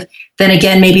expensive than,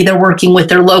 again, maybe they're working with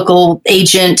their local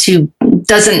agent who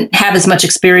doesn't have as much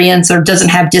experience or doesn't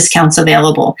have discounts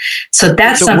available. So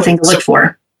that's something to look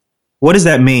for. What does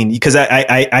that mean? Because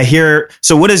I hear,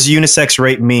 so what does unisex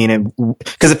rate mean? And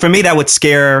because for me, that would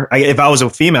scare, if I was a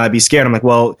female, I'd be scared. I'm like,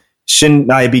 well,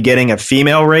 shouldn't I be getting a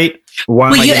female rate?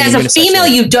 Well, as a female,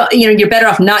 you don't, you're better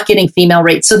off not getting female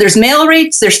rates. So there's male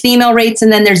rates, there's female rates,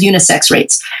 and then there's unisex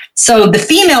rates. So the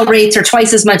female rates are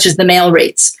twice as much as the male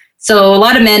rates. So a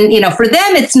lot of men, for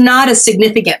them, it's not as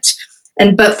significant.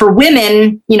 But for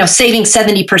women, saving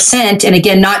 70%, and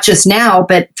again, not just now,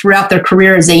 but throughout their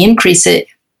career as they increase it,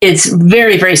 it's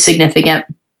very, very significant.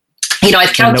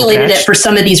 I've calculated it for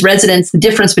some of these residents, the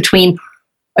difference between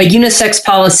a unisex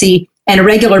policy and a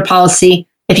regular policy.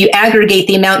 If you aggregate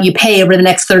the amount you pay over the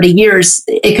next 30 years,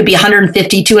 it could be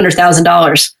 $150,000,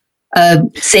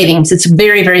 $200,000 savings. It's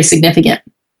very, very significant.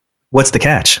 What's the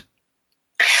catch?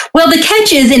 Well, the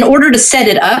catch is, in order to set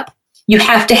it up, you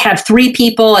have to have 3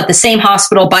 people at the same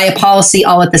hospital buy a policy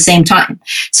all at the same time.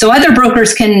 So other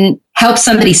brokers can help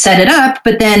somebody set it up,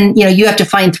 but then, you have to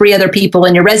find 3 other people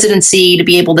in your residency to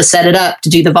be able to set it up to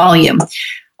do the volume.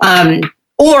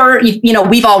 Or,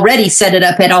 we've already set it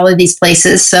up at all of these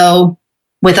places. So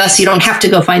with us, you don't have to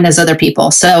go find those other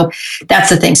people. So that's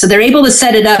the thing. So they're able to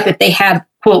set it up if they have,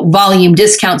 quote, volume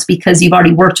discounts because you've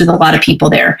already worked with a lot of people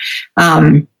there.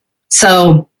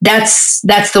 So that's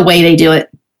the way they do it.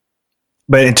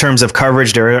 But in terms of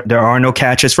coverage, there are no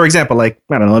catches. For example, like,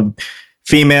 I don't know,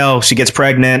 female, she gets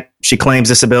pregnant, she claims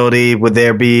disability. Would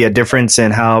there be a difference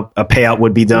in how a payout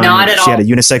would be done? Not at all. She had a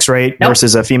unisex rate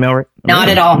versus a female rate? Not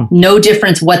at all. No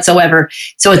difference whatsoever.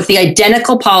 So it's the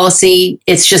identical policy.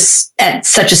 It's just at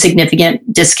such a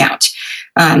significant discount.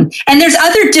 And there's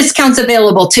other discounts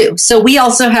available too. So we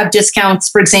also have discounts,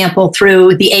 for example,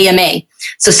 through the AMA.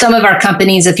 So some of our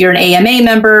companies, if you're an AMA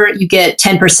member, you get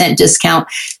 10% discount.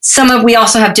 We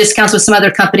also have discounts with some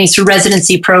other companies through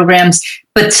residency programs,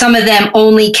 but some of them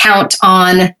only count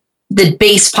on the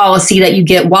base policy that you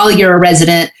get while you're a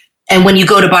resident. And when you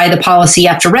go to buy the policy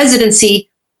after residency,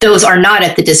 those are not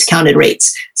at the discounted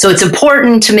rates. So it's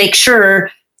important to make sure,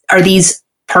 are these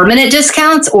permanent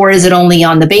discounts or is it only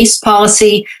on the base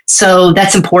policy? So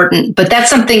that's important. But that's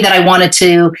something that I wanted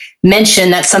to mention.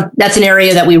 That's an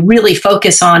area that we really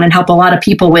focus on and help a lot of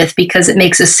people with because it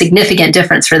makes a significant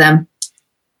difference for them.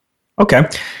 Okay.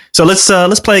 So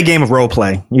let's play a game of role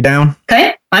play. You down?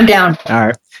 Okay, I'm down.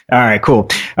 All right, cool.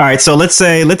 All right, so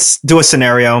let's do a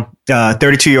scenario.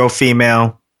 32-year-old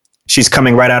female. She's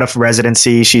coming right out of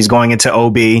residency. She's going into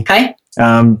OB. Okay.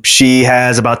 She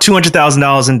has about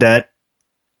 $200,000 in debt.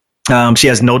 She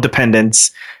has no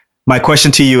dependents. My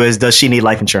question to you is, does she need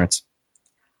life insurance?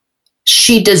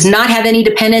 She does not have any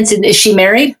dependents. Is she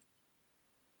married?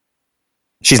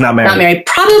 She's not married. Not married.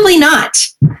 Probably not.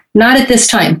 Not at this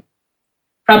time.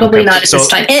 Probably not at this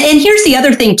time. And here's the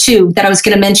other thing, too, that I was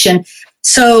going to mention.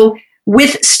 So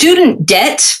with student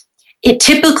debt, it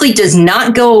typically does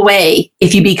not go away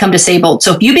if you become disabled.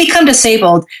 So if you become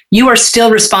disabled, you are still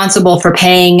responsible for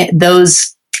paying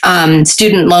those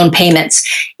student loan payments.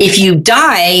 If you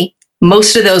die,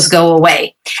 most of those go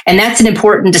away. And that's an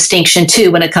important distinction,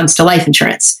 too, when it comes to life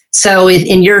insurance. So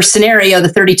in your scenario, the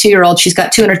 32-year-old, she's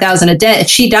got $200,000 of debt. If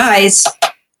she dies,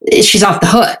 she's off the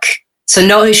hook. So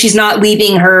no, she's not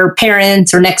leaving her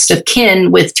parents or next of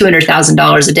kin with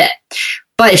 $200,000 of debt.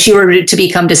 But if she were to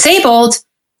become disabled,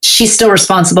 she's still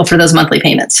responsible for those monthly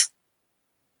payments.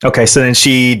 Okay, so then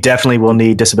she definitely will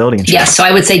need disability insurance. Yes, so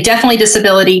I would say definitely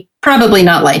disability, probably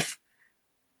not life.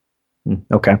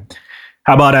 Okay.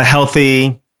 How about a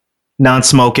healthy,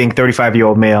 non-smoking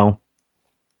 35-year-old male?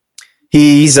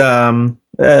 He's,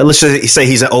 let's just say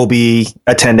he's an OB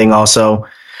attending also.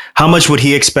 How much would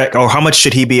he expect, or how much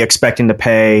should he be expecting to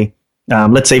pay,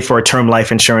 let's say for a term life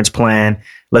insurance plan?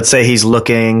 Let's say he's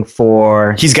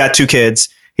got 2 kids.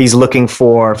 He's looking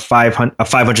for a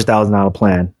 $500,000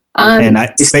 plan. And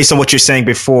based on what you're saying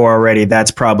before already, that's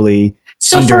probably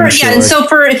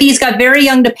if he's got very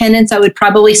young dependents, I would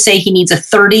probably say he needs a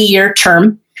 30-year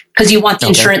term because you want the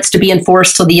insurance to be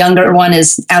enforced till the younger one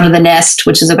is out of the nest,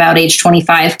 which is about age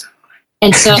 25.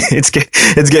 And so it's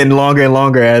getting longer and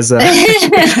longer as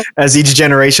as each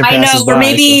generation passes by. Or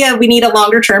maybe we need a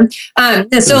longer term.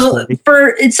 So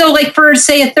for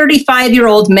say a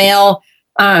 35-year-old male,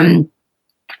 $1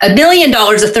 million a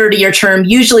 30-year term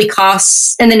usually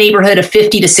costs in the neighborhood of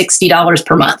 $50 to $60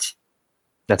 per month.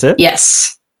 That's it?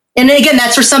 Yes. And again,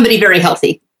 that's for somebody very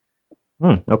healthy.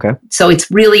 Okay. So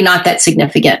it's really not that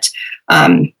significant.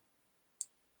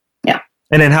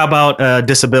 And then how about a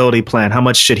disability plan? How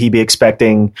much should he be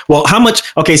expecting? Well, how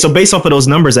much? Okay, so based off of those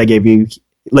numbers I gave you,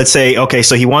 let's say, okay,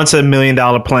 so he wants $1 million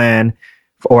plan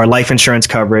or life insurance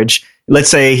coverage. Let's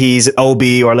say he's OB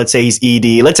or let's say he's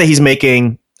ED. Let's say he's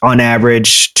making on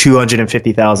average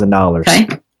 $250,000. Okay.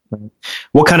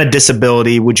 What kind of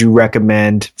disability would you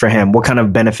recommend for him? What kind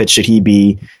of benefits should he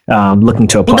be looking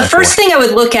to apply for? Well, the first thing I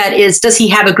would look at is, does he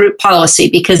have a group policy?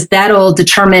 Because that'll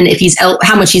determine if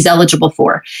how much he's eligible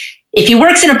for. If he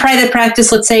works in a private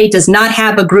practice, let's say, does not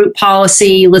have a group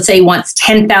policy, let's say he wants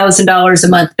 $10,000 a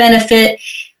month benefit.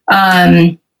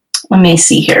 Let me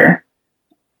see here.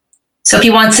 So if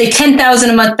he wants, say, $10,000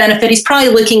 a month benefit, he's probably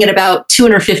looking at about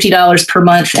 $250 per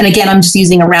month. And again, I'm just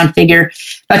using a round figure,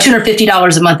 about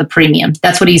 $250 a month of premium.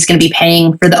 That's what he's going to be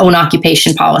paying for the own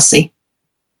occupation policy.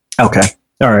 Okay.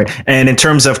 All right. And in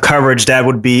terms of coverage, that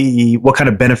would be, what kind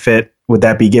of benefit would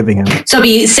that be giving him? So it'd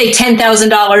be, say,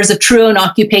 $10,000 of true own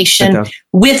occupation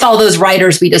with all those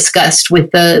riders we discussed,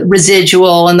 with the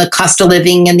residual and the cost of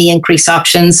living and the increase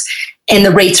options, and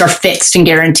the rates are fixed and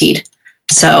guaranteed.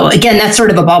 So again, that's sort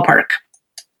of a ballpark.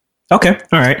 Okay.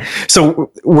 All right.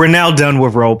 So we're now done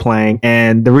with role playing.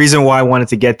 And the reason why I wanted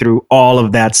to get through all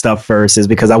of that stuff first is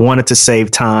because I wanted to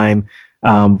save time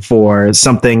for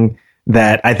something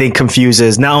that I think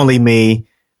confuses not only me,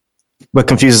 but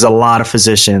confuses a lot of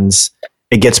physicians.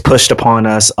 It gets pushed upon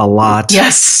us a lot.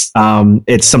 Yes.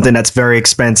 It's something that's very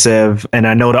expensive. And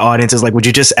I know the audience is like, would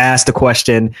you just ask the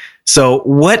question? So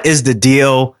what is the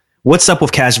deal? What's up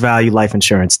with cash value life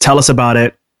insurance? Tell us about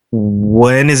it.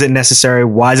 When is it necessary?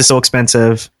 Why is it so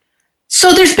expensive?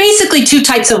 So there's basically two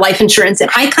types of life insurance, and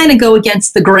I kind of go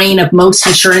against the grain of most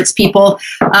insurance people.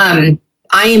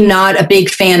 I am not a big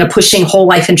fan of pushing whole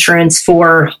life insurance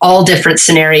for all different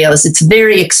scenarios. It's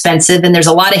very expensive, and there's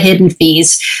a lot of hidden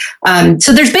fees.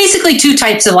 So there's basically two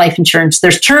types of life insurance.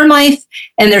 There's term life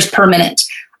and there's permanent.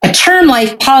 A term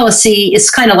life policy is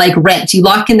kind of like rent. You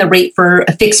lock in the rate for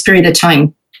a fixed period of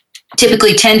time.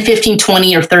 Typically 10, 15,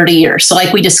 20, or 30 years. So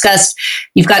like we discussed,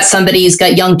 you've got somebody who's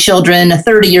got young children, a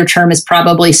 30-year term is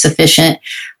probably sufficient.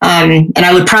 And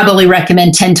I would probably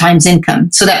recommend 10 times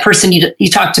income. So that person you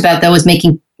talked about that was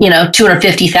making,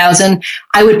 $250,000,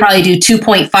 I would probably do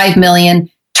 2.5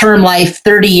 million term life,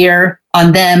 30-year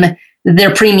on them.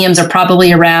 Their premiums are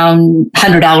probably around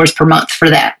 $100 per month for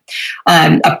that.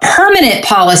 A permanent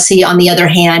policy, on the other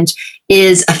hand,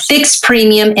 is a fixed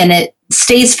premium, and it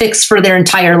stays fixed for their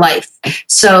entire life.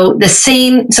 So for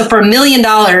 $1 million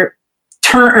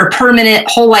term or permanent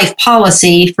whole life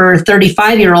policy for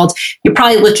 35-year-olds, you're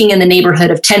probably looking in the neighborhood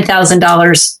of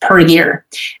 $10,000 per year.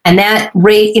 And that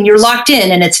rate, and you're locked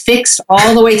in, and it's fixed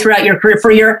all the way throughout your career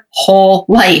for your whole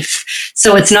life.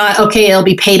 So it's not, okay, it'll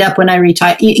be paid up when I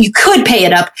retire. You could pay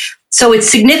it up. So it's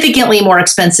significantly more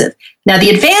expensive. Now,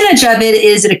 the advantage of it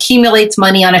is it accumulates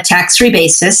money on a tax-free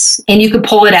basis, and you could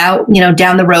pull it out,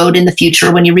 down the road in the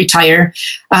future when you retire.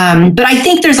 But I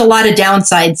think there's a lot of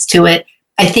downsides to it.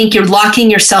 I think you're locking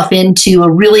yourself into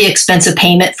a really expensive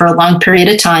payment for a long period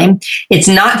of time. It's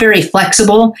not very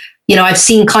flexible. I've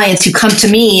seen clients who come to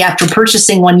me after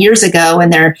purchasing one years ago,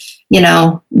 and they're,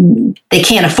 they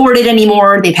can't afford it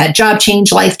anymore. They've had job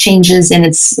change, life changes, and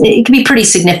it can be pretty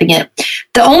significant.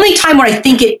 The only time where I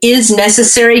think it is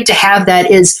necessary to have that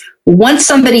is once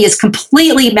somebody is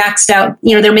completely maxed out,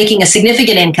 they're making a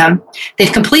significant income.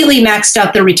 They've completely maxed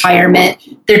out their retirement.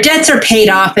 Their debts are paid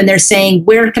off, and they're saying,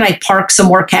 where can I park some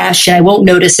more cash and I won't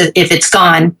notice it if it's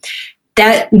gone?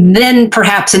 Then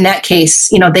perhaps in that case,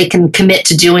 they can commit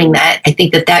to doing that. I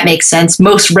think that makes sense.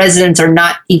 Most residents are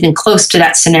not even close to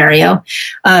that scenario.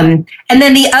 And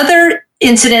then the other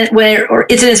incidents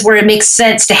where it makes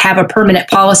sense to have a permanent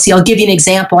policy. I'll give you an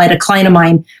example. I had a client of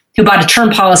mine who bought a term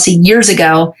policy years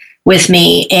ago with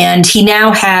me, and he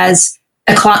now has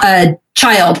a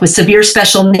child with severe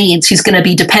special needs who's going to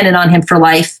be dependent on him for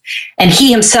life. And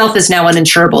he himself is now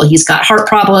uninsurable. He's got heart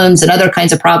problems and other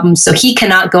kinds of problems, so he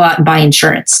cannot go out and buy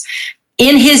insurance.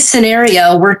 In his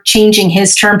scenario, we're changing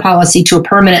his term policy to a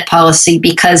permanent policy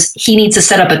because he needs to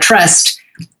set up a trust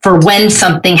for when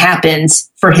something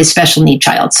happens for his special need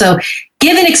child. So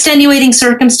given extenuating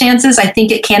circumstances, I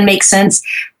think it can make sense.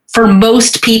 For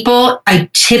most people, I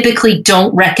typically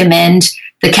don't recommend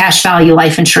the cash value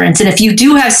life insurance. And if you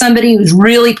do have somebody who's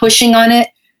really pushing on it,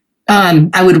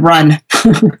 I would run.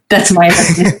 That's my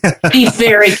opinion. Be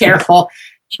very careful.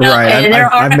 Right. And there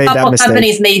are a couple of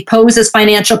companies, and they pose as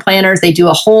financial planners. They do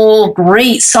a whole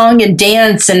great song and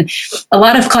dance. And a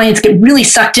lot of clients get really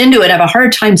sucked into it, have a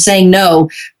hard time saying no.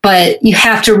 But you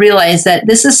have to realize that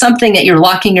this is something that you're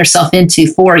locking yourself into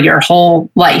for your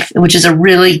whole life, which is a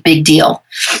really big deal.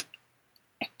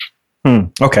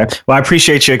 Okay. Well, I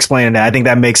appreciate you explaining that. I think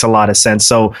that makes a lot of sense.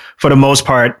 So for the most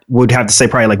part, we'd have to say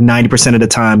probably like 90% of the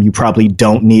time, you probably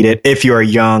don't need it if you're a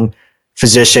young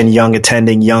physician, young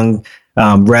attending, young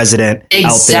resident.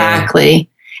 Exactly. Out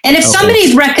there. And if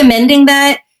somebody's recommending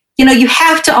that, you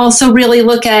have to also really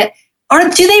look at,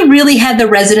 do they really have the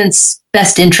resident's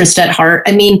best interest at heart?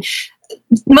 I mean,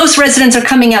 most residents are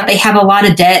coming out, they have a lot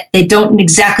of debt. They don't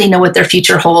exactly know what their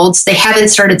future holds. They haven't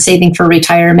started saving for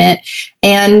retirement.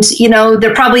 And,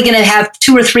 they're probably going to have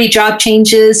 2 or 3 job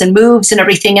changes and moves and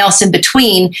everything else in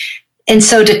between. And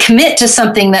so to commit to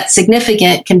something that's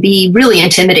significant can be really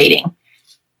intimidating.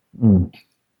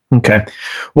 Okay.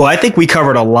 Well, I think we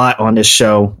covered a lot on this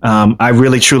show. I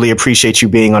really, truly appreciate you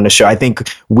being on the show. I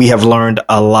think we have learned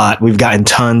a lot. We've gotten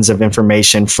tons of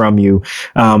information from you.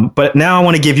 But now I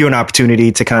want to give you an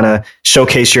opportunity to kind of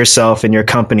showcase yourself and your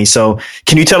company. So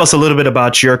can you tell us a little bit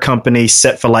about your company,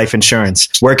 Set for Life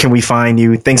Insurance? Where can we find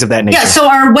you? Things of that nature. Yeah. So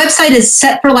our website is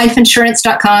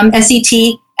setforlifeinsurance.com,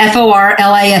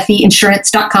 SETFORLIFE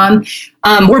insurance.com.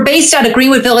 We're based out of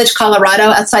Greenwood Village, Colorado,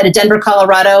 outside of Denver,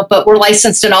 Colorado, but we're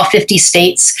licensed in all 50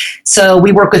 states. So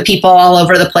we work with people all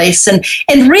over the place. And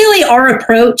really our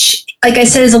approach, like I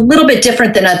said, is a little bit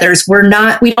different than others.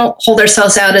 We don't hold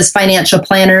ourselves out as financial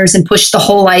planners and push the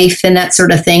whole life and that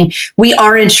sort of thing. We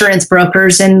are insurance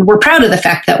brokers, and we're proud of the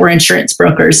fact that we're insurance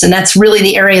brokers. And that's really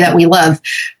the area that we love.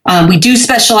 We do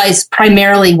specialize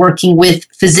primarily working with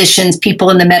physicians, people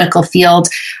in the medical field.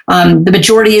 The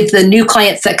majority of the new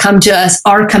clients that come to us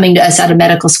are coming to us out of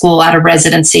medical school, out of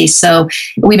residency. So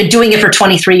we've been doing it for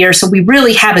 23 years. So we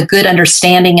really have a good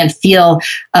understanding and feel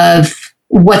of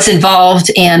what's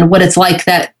involved and what it's like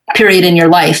that period in your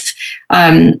life.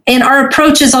 And our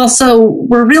approach is also,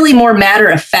 we're really more matter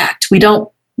of fact.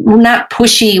 We're not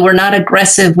pushy. We're not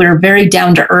aggressive. We're very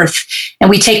down to earth, and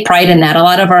we take pride in that. A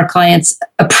lot of our clients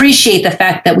appreciate the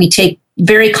fact that we take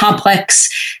very complex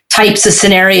types of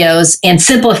scenarios and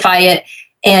simplify it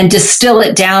and distill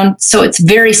it down so it's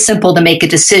very simple to make a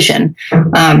decision,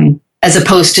 as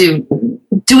opposed to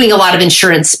doing a lot of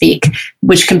insurance speak,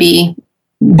 which can be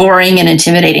boring and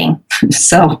intimidating.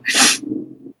 So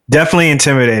definitely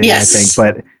intimidating, yes. I think,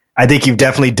 but I think you've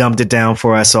definitely dumbed it down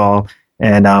for us all.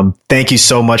 And thank you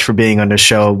so much for being on the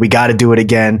show. We got to do it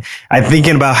again. I'm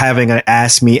thinking about having an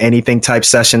Ask Me Anything type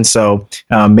session. So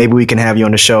maybe we can have you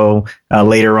on the show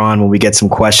later on when we get some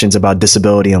questions about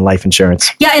disability and life insurance.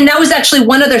 Yeah. And that was actually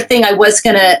one other thing I was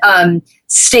going to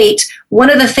state. One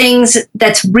of the things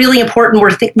that's really important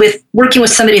with working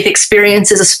with somebody with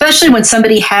experience is, especially when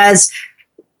somebody has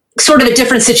sort of a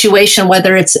different situation,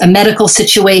 whether it's a medical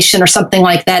situation or something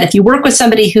like that. If you work with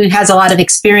somebody who has a lot of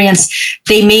experience,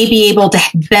 they may be able to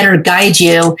better guide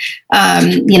you.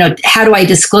 How do I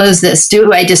disclose this?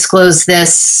 Do I disclose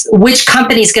this? Which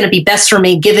company is going to be best for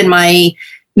me given my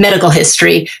medical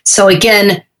history? So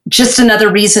again, just another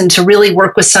reason to really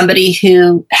work with somebody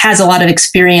who has a lot of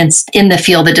experience in the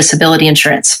field of disability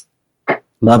insurance.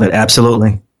 Love it.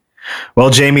 Absolutely. Well,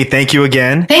 Jamie, thank you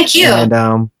again. Thank you.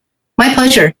 And, my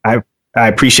pleasure. I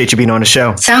appreciate you being on the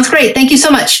show. Sounds great. Thank you so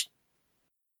much.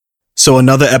 So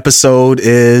another episode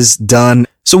is done.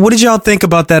 So what did y'all think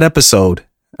about that episode?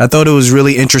 I thought it was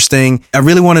really interesting. I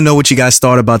really want to know what you guys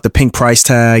thought about the pink price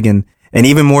tag and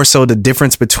even more so the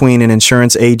difference between an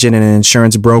insurance agent and an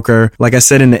insurance broker. Like I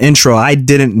said in the intro, I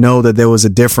didn't know that there was a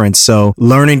difference. So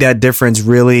learning that difference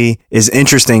really is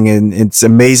interesting. And it's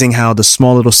amazing how the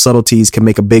small little subtleties can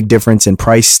make a big difference in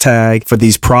price tag for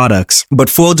these products. But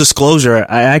full disclosure,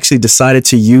 I actually decided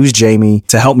to use Jamie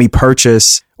to help me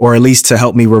purchase, or at least to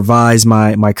help me revise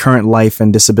my current life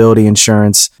and disability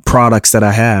insurance products that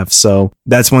I have. So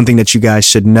that's one thing that you guys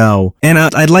should know. And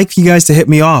I'd like you guys to hit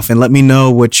me off and let me know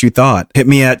what you thought. Hit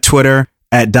me at Twitter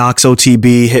at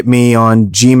DocsOTB. Hit me on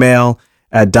Gmail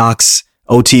at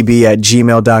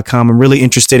DocsOTB@gmail.com. I'm really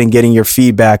interested in getting your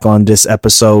feedback on this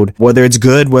episode, whether it's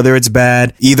good, whether it's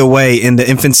bad. Either way, in the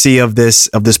infancy of this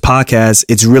podcast,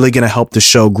 it's really going to help the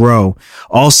show grow.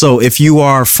 Also, if you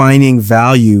are finding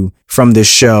value from this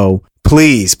show,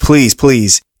 please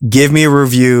give me a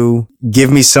review,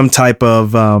 give me some type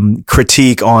of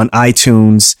critique on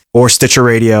iTunes or Stitcher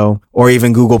Radio or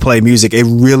even Google Play Music. It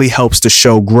really helps the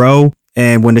show grow.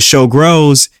 And when the show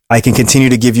grows, I can continue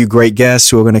to give you great guests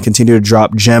who are going to continue to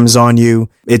drop gems on you.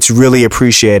 It's really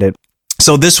appreciated.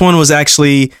 So this one was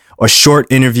actually a short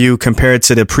interview compared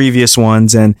to the previous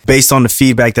ones. And based on the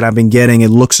feedback that I've been getting, it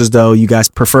looks as though you guys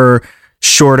prefer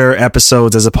shorter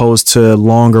episodes as opposed to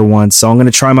longer ones. So I'm going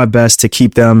to try my best to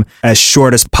keep them as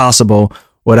short as possible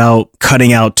without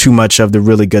cutting out too much of the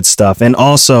really good stuff. And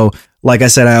also, like I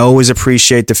said, I always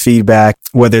appreciate the feedback,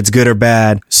 whether it's good or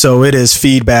bad. So it is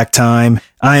feedback time.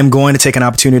 I am going to take an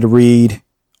opportunity to read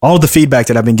all of the feedback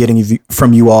that I've been getting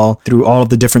from you all through all of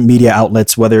the different media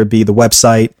outlets, whether it be the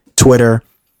website, Twitter,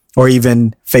 or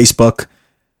even Facebook.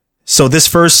 So this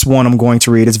first one I'm going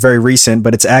to read is very recent,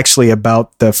 but it's actually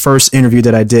about the first interview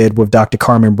that I did with Dr.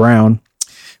 Carmen Brown.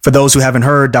 For those who haven't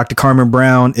heard, Dr. Carmen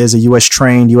Brown is a U.S.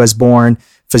 trained, U.S. born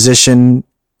physician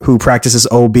who practices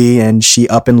OB, and she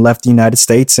up and left the United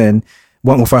States and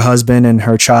went with her husband and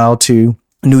her child to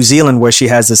New Zealand, where she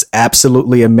has this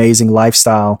absolutely amazing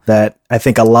lifestyle that I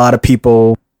think a lot of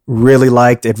people really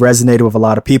liked. It resonated with a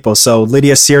lot of people. So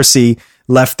Lydia Searcy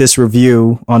left this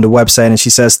review on the website, and she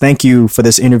says, "Thank you for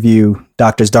this interview,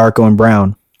 Drs. Darko and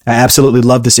Brown. I absolutely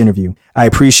love this interview. I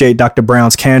appreciate Dr.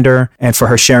 Brown's candor and for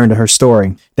her sharing her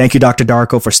story. Thank you, Dr.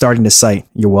 Darko, for starting this site.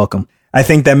 You're welcome. I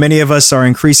think that many of us are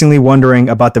increasingly wondering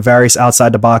about the various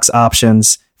outside-the-box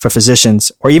options for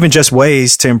physicians, or even just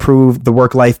ways to improve the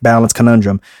work-life balance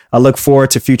conundrum. I look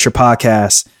forward to future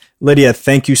podcasts. Lydia,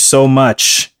 thank you so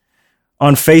much.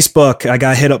 On Facebook, I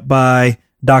got hit up by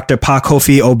Dr.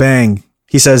 Pakofi Obang.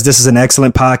 He says, this is an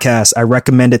excellent podcast. I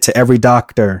recommend it to every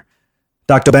doctor.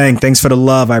 Dr. Bang, thanks for the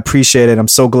love. I appreciate it. I'm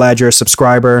so glad you're a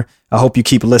subscriber. I hope you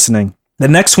keep listening. The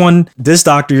next one, this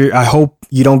doctor, I hope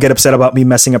you don't get upset about me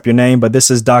messing up your name, but this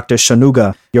is Dr.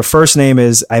 Shanuga. Your first name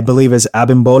is, I believe, is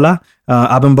Abimbola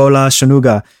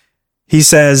Shanuga. He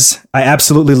says, I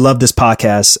absolutely love this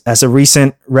podcast. As a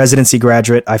recent residency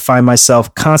graduate, I find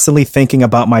myself constantly thinking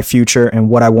about my future and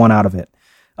what I want out of it.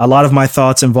 A lot of my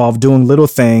thoughts involve doing little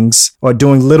things or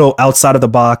doing little outside of the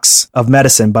box of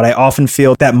medicine, but I often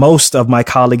feel that most of my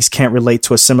colleagues can't relate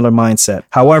to a similar mindset.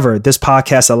 However, this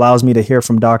podcast allows me to hear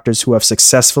from doctors who have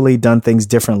successfully done things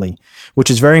differently, which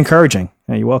is very encouraging.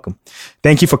 You're welcome.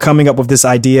 Thank you for coming up with this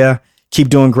idea. Keep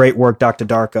doing great work, Dr.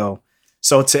 Darko.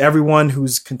 So to everyone who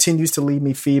continues to leave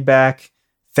me feedback,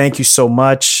 thank you so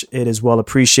much. It is well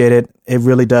appreciated. It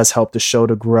really does help the show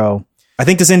to grow. I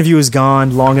think this interview has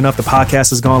gone long enough. The podcast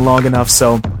has gone long enough.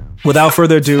 So without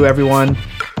further ado, everyone,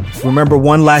 remember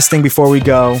one last thing before we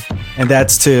go, and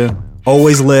that's to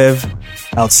always live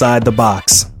outside the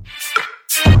box.